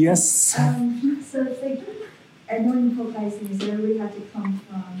 But yes. So it's like everyone polytheism, so everybody had to come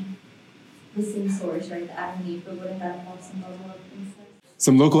from the same source, right? The Adam and Eve, but wouldn't that involve some level of incest?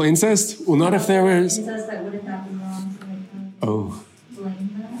 Some local incest? Well, not if there was. Incest, that wouldn't that be wrong to like kind of Oh. blame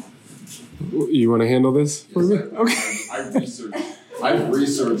that? You want to handle this for me? Yes, Okay. I've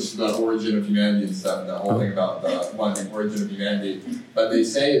researched the origin of humanity and stuff, and the whole thing about the origin of humanity. But they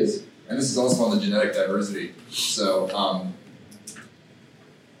say is, and this is also on the genetic diversity. So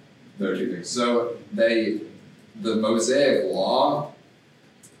there are two things. So the Mosaic law,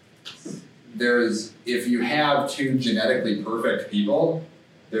 if you have two genetically perfect people,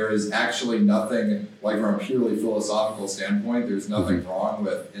 there is actually nothing, like from a purely philosophical standpoint, there's nothing wrong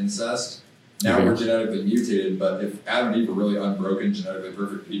with incest. Now we're genetically mutated, but if Adam and Eve were really unbroken, genetically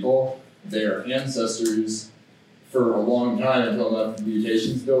perfect people, their ancestors, for a long time until enough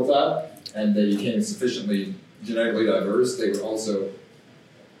mutations built up, and they became sufficiently genetically diverse, they would also...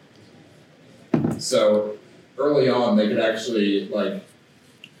 So early on, they could actually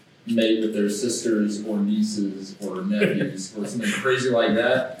mate with their sisters or nieces or nephews or something crazy like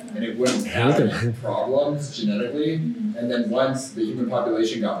that, and it wouldn't have any problems genetically. And then once the human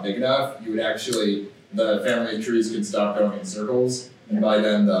population got big enough, the family trees could stop going in circles, and by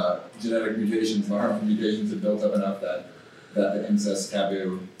then the genetic mutations, the harmful mutations had built up enough that the incest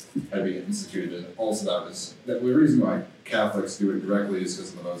taboo had been instituted. And also the reason why Catholics do it directly is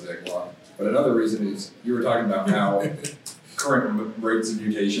because of the Mosaic Law. But another reason is, you were talking about how current rates of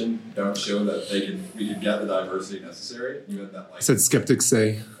mutation don't show that we could get the diversity necessary. You had that I said skeptics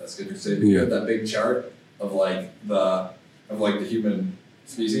say. Skeptics say. You had that big chart of the human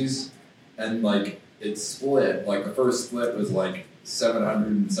species, and it split. The first split was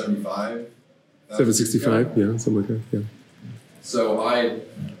 775. 765, yeah, something like that, yeah. So I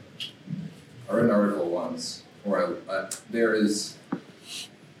read an article once where there's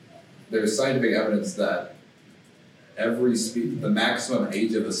scientific evidence that the maximum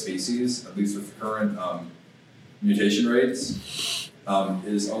age of a species, at least with current mutation rates,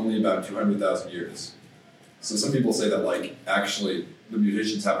 is only about 200,000 years. So some people say that actually the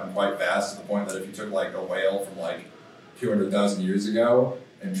mutations happen quite fast, to the point that if you took a whale from 200,000 years ago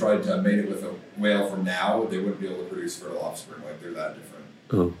and tried to mate it with a whale from now, they wouldn't be able to produce fertile offspring. They're that different.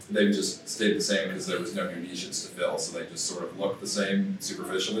 Oh. They just stayed the same because there was no new niches to fill, so they just sort of look the same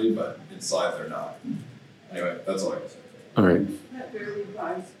superficially, but inside they're not. Anyway, that's all I can say. All right. That varies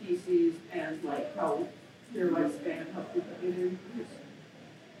by species and how their lifespan and how frequently they reproduce.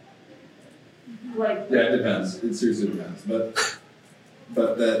 Yeah, it depends. It seriously depends.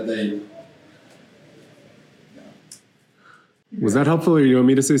 But that they... Was that helpful, or you want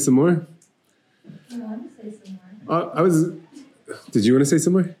me to say some more? I want to say some more. Did you want to say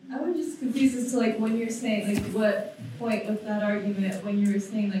some more? I was just confused as to when you're saying what point of that argument when you were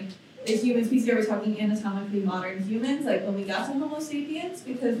saying the human species, are we talking anatomically modern humans, when we got to Homo sapiens,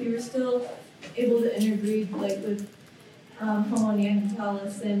 because we were still able to interbreed with Homo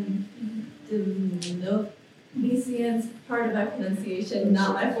neanderthalis and Denisovans, part of my pronunciation,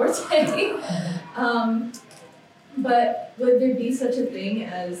 not my forte. But would there be such a thing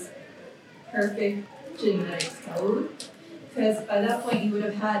as perfect genetic code? Because by that point you would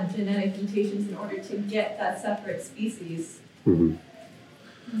have had genetic mutations in order to get that separate species. Mm-hmm.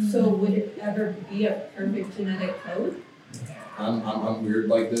 So would it ever be a perfect genetic code? I'm weird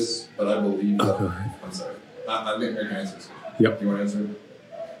like this, but I believe that... Go ahead. I'm sorry. I think I can answer this. Yep. Do you want to answer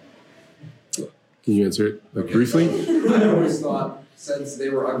it? Can you answer it briefly? I always thought, since they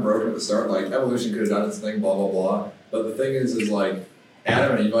were unbroken at the start, evolution could have done its thing, blah, blah, blah. But the thing is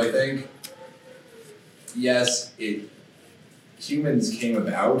Adam and Eve, I think, yes, humans came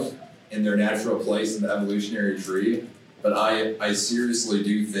about in their natural place in the evolutionary tree, but I seriously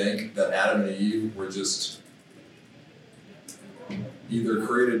do think that Adam and Eve were just either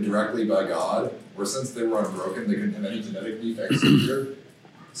created directly by God, or since they were unbroken, they couldn't have any genetic defects either.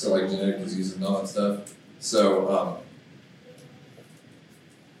 So like genetic diseases and all that stuff. So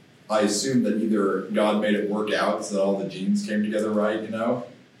I assume that either God made it work out so that all the genes came together right, you know,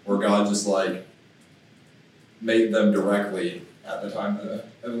 or God just like made them directly at the time of the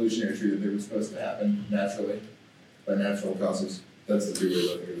evolutionary tree that they were supposed to happen naturally by natural causes. That's the two ways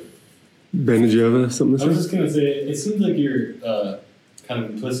I think of it. Ben, did you have something to I was say? just going to say, it seems like you're kind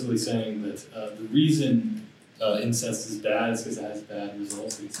of implicitly saying that the reason incest is bad is because it has bad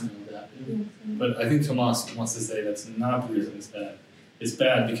results. It's maladaptive. But I think Tomas wants to say that's not the reason it's bad. It's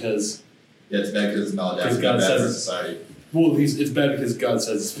bad because... Yeah, it's bad because it's maladaptive. Because God bad says for society. Well, it's bad because God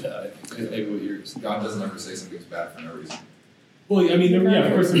says it's bad. Maybe what yours. God doesn't ever say something's bad for no reason. Well, I mean, yeah,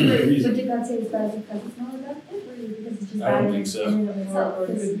 of course there's no But reason. did God say it's bad because it's maladaptive, or because it's just I don't bad think so. in and of itself? Or it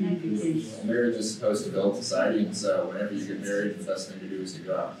could be Because- the case. Marriage is supposed to build society, and so whenever you get married, the best thing to do is to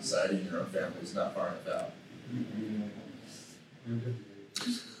go out in society, and your own family is not far enough out.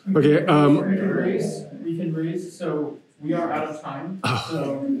 Okay. We can raise, so we are out of time,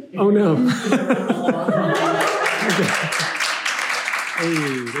 so. Oh, no. If-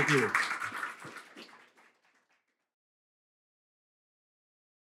 Hey, thank you.